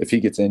 if he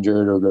gets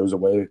injured or goes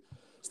away,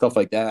 stuff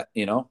like that,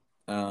 you know.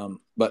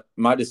 But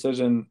my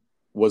decision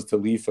was to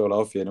leave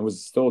Philadelphia, and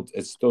it's still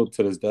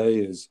to this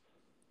day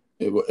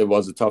it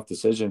was a tough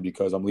decision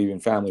because I'm leaving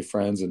family,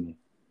 friends, and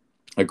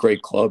a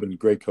great club and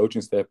great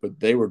coaching staff, but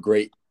they were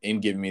great in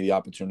giving me the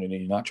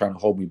opportunity, not trying to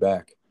hold me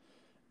back,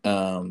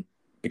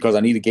 because I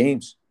needed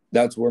games.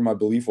 That's where my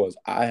belief was.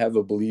 I have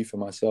a belief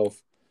in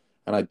myself,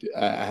 and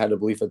I had a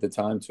belief at the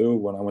time too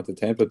when I went to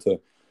Tampa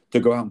to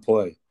go out and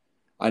play.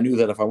 I knew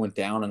that if I went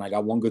down and I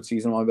got one good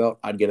season on my belt,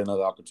 I'd get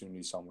another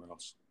opportunity somewhere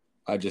else.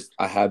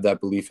 I had that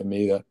belief in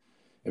me that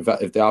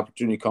if the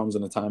opportunity comes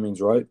and the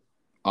timing's right,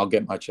 I'll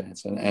get my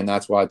chance. And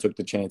that's why I took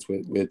the chance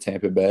with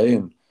Tampa Bay,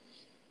 and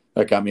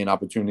that got me an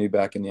opportunity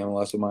back in the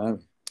MLS of Miami.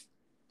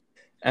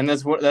 And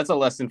that's a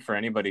lesson for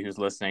anybody who's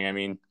listening. I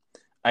mean,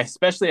 I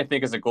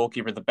think as a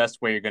goalkeeper, the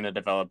best way you're going to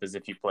develop is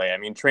if you play. I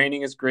mean,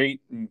 training is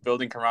great, and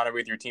building camaraderie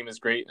with your team is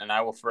great, and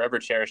I will forever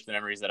cherish the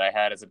memories that I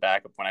had as a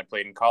backup when I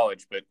played in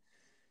college.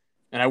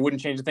 And I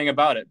wouldn't change a thing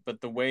about it.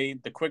 But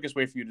the quickest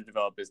way for you to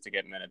develop is to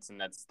get minutes,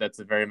 and that's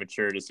a very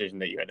mature decision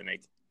that you had to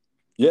make.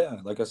 Yeah,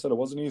 like I said, it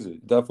wasn't easy.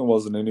 It definitely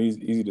wasn't an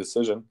easy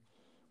decision.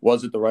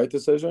 Was it the right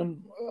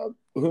decision?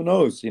 Who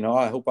knows? You know,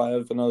 I hope I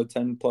have another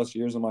 10 plus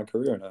years in my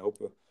career, and I hope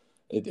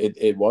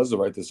it was the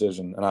right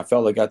decision. And I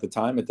felt like at the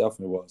time it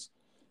definitely was.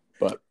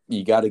 But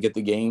you got to get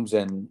the games,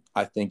 and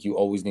I think you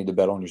always need to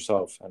bet on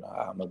yourself. And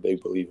I'm a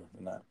big believer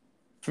in that.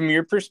 From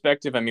your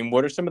perspective, I mean,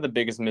 what are some of the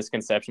biggest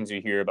misconceptions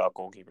you hear about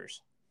goalkeepers?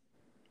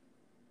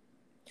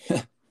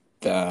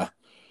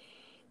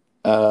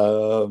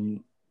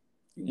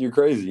 you're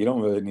crazy. You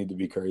don't really need to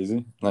be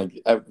crazy.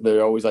 Like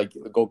they're always like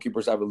the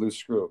goalkeepers have a loose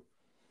screw.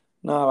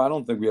 No, I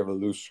don't think we have a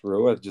loose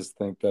screw. I just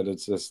think that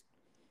it's just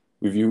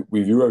we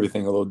view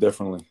everything a little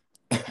differently.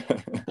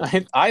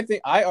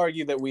 I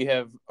argue that we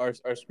have our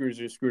screws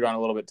are screwed on a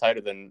little bit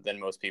tighter than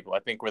most people. I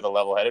think we're the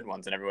level-headed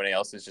ones, and everybody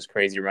else is just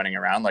crazy running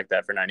around like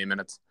that for 90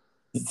 minutes.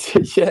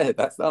 Yeah,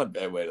 that's not a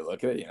bad way to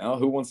look at it.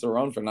 Who wants to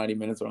run for 90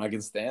 minutes when I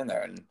can stand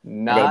there and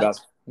not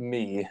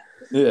me?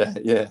 Yeah.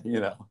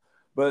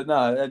 But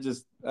no,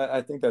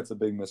 I think that's a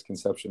big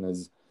misconception.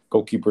 Is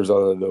goalkeepers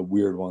are the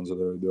weird ones, or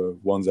the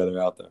ones that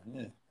are out there.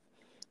 Yeah,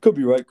 could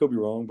be right, could be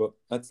wrong, but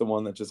that's the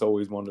one that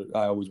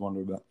I always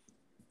wonder about.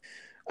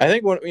 I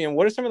think what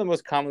are some of the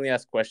most commonly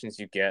asked questions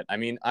you get? I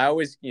mean, I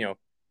always,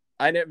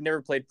 I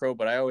never played pro,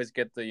 but I always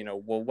get the,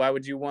 well, why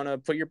would you want to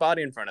put your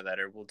body in front of that?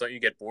 Or, well, don't you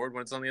get bored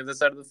when it's on the other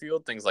side of the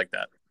field? Things like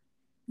that.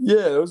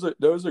 Yeah,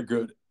 those are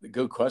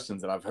good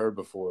questions that I've heard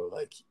before.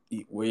 Like,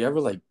 were you ever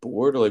like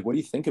bored, or like what do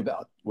you think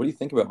about? What do you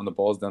think about when the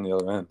ball's down the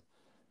other end?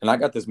 And I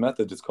got this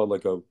method. It's called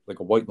like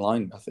a white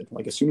line method.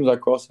 Like as soon as I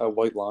cross that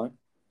white line,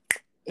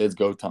 it's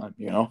go time.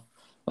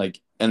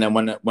 Like, and then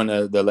when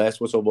the last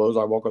whistle blows,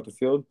 I walk off the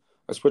field.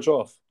 I switch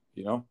off.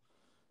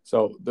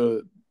 So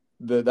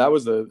that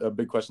was a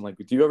big question. Like,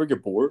 do you ever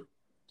get bored?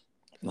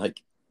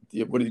 Like,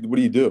 what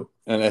do you do?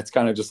 And it's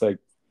kind of just like,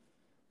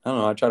 I don't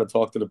know. I try to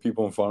talk to the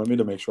people in front of me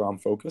to make sure I'm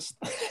focused.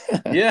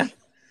 Yeah.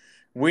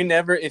 We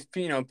never,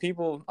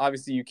 people,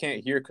 obviously you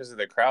can't hear because of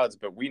the crowds,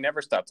 but we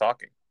never stop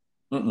talking.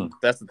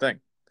 That's the thing.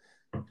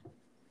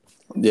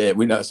 Yeah,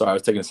 sorry, I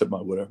was taking a sip of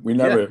my water. We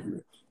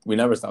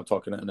never stop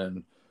talking. And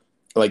then,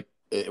 like,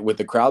 with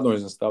the crowd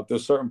noise and stuff,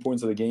 there's certain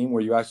points of the game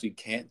where you actually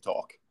can't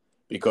talk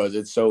because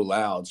it's so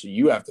loud. So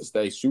you have to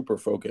stay super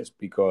focused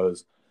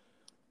because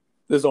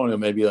there's only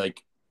maybe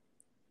like,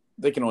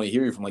 they can only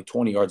hear you from like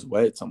 20 yards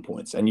away at some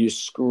points, and you're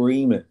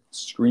screaming.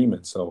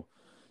 So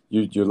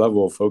your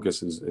level of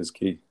focus is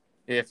key.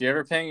 If you're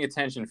ever paying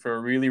attention for a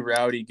really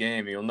rowdy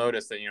game, you'll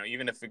notice that,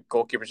 even if the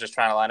goalkeeper's just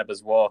trying to line up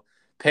as well,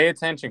 pay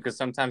attention because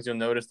sometimes you'll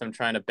notice them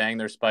trying to bang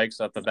their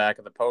spikes off the back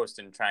of the post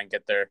and try and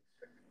get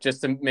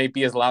just to maybe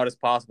be as loud as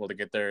possible to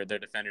get their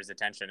defender's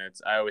attention.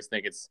 I always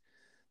think it's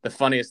the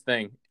funniest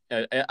thing.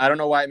 I don't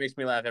know why it makes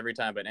me laugh every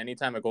time, but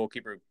anytime a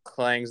goalkeeper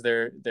clangs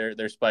their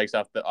spikes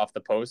off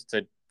the post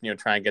to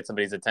try and get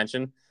somebody's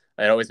attention,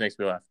 it always makes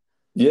me laugh.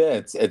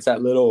 Yeah, it's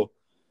that little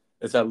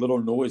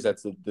noise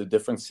that's the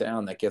different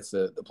sound that gets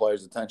the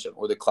player's attention,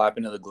 or the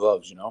clapping of the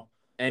gloves.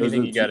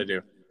 Anything you got to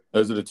do.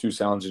 Those are the two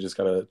sounds you just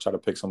gotta try to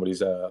pick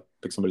somebody's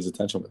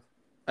attention with.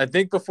 I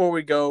think before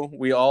we go,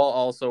 we all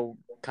also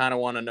kind of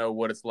want to know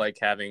what it's like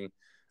having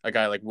a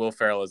guy like Will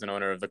Ferrell as an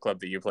owner of the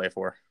club that you play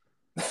for.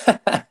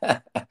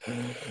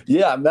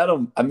 Yeah, I met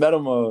him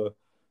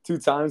 2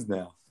 times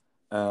now,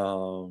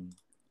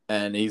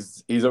 and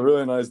he's a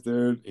really nice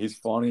dude. He's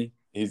funny.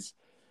 He's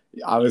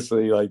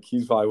obviously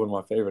he's probably one of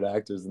my favorite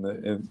actors in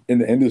the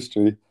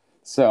industry.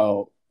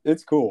 So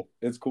it's cool.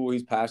 It's cool.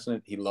 He's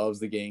passionate. He loves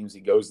the games.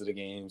 He goes to the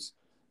games.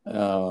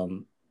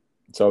 So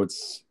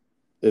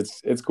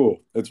it's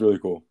cool. It's really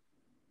cool.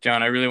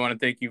 John, I really want to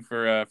thank you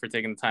for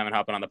taking the time and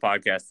hopping on the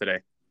podcast today.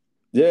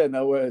 Yeah,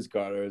 no worries,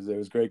 Carter. It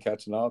was great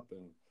catching up,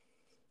 and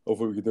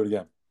hopefully we can do it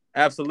again.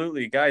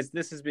 Absolutely. Guys,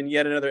 this has been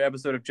yet another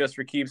episode of Just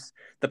for Keeps,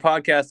 the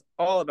podcast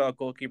all about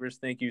goalkeepers.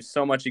 Thank you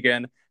so much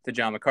again to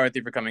John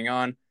McCarthy for coming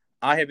on.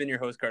 I have been your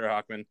host, Carter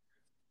Hockman.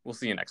 We'll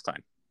see you next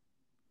time.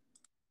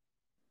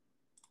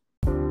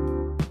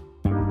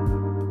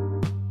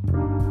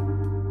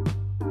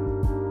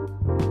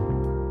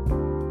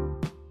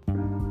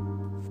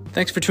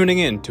 Thanks for tuning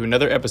in to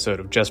another episode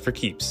of Just for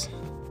Keeps.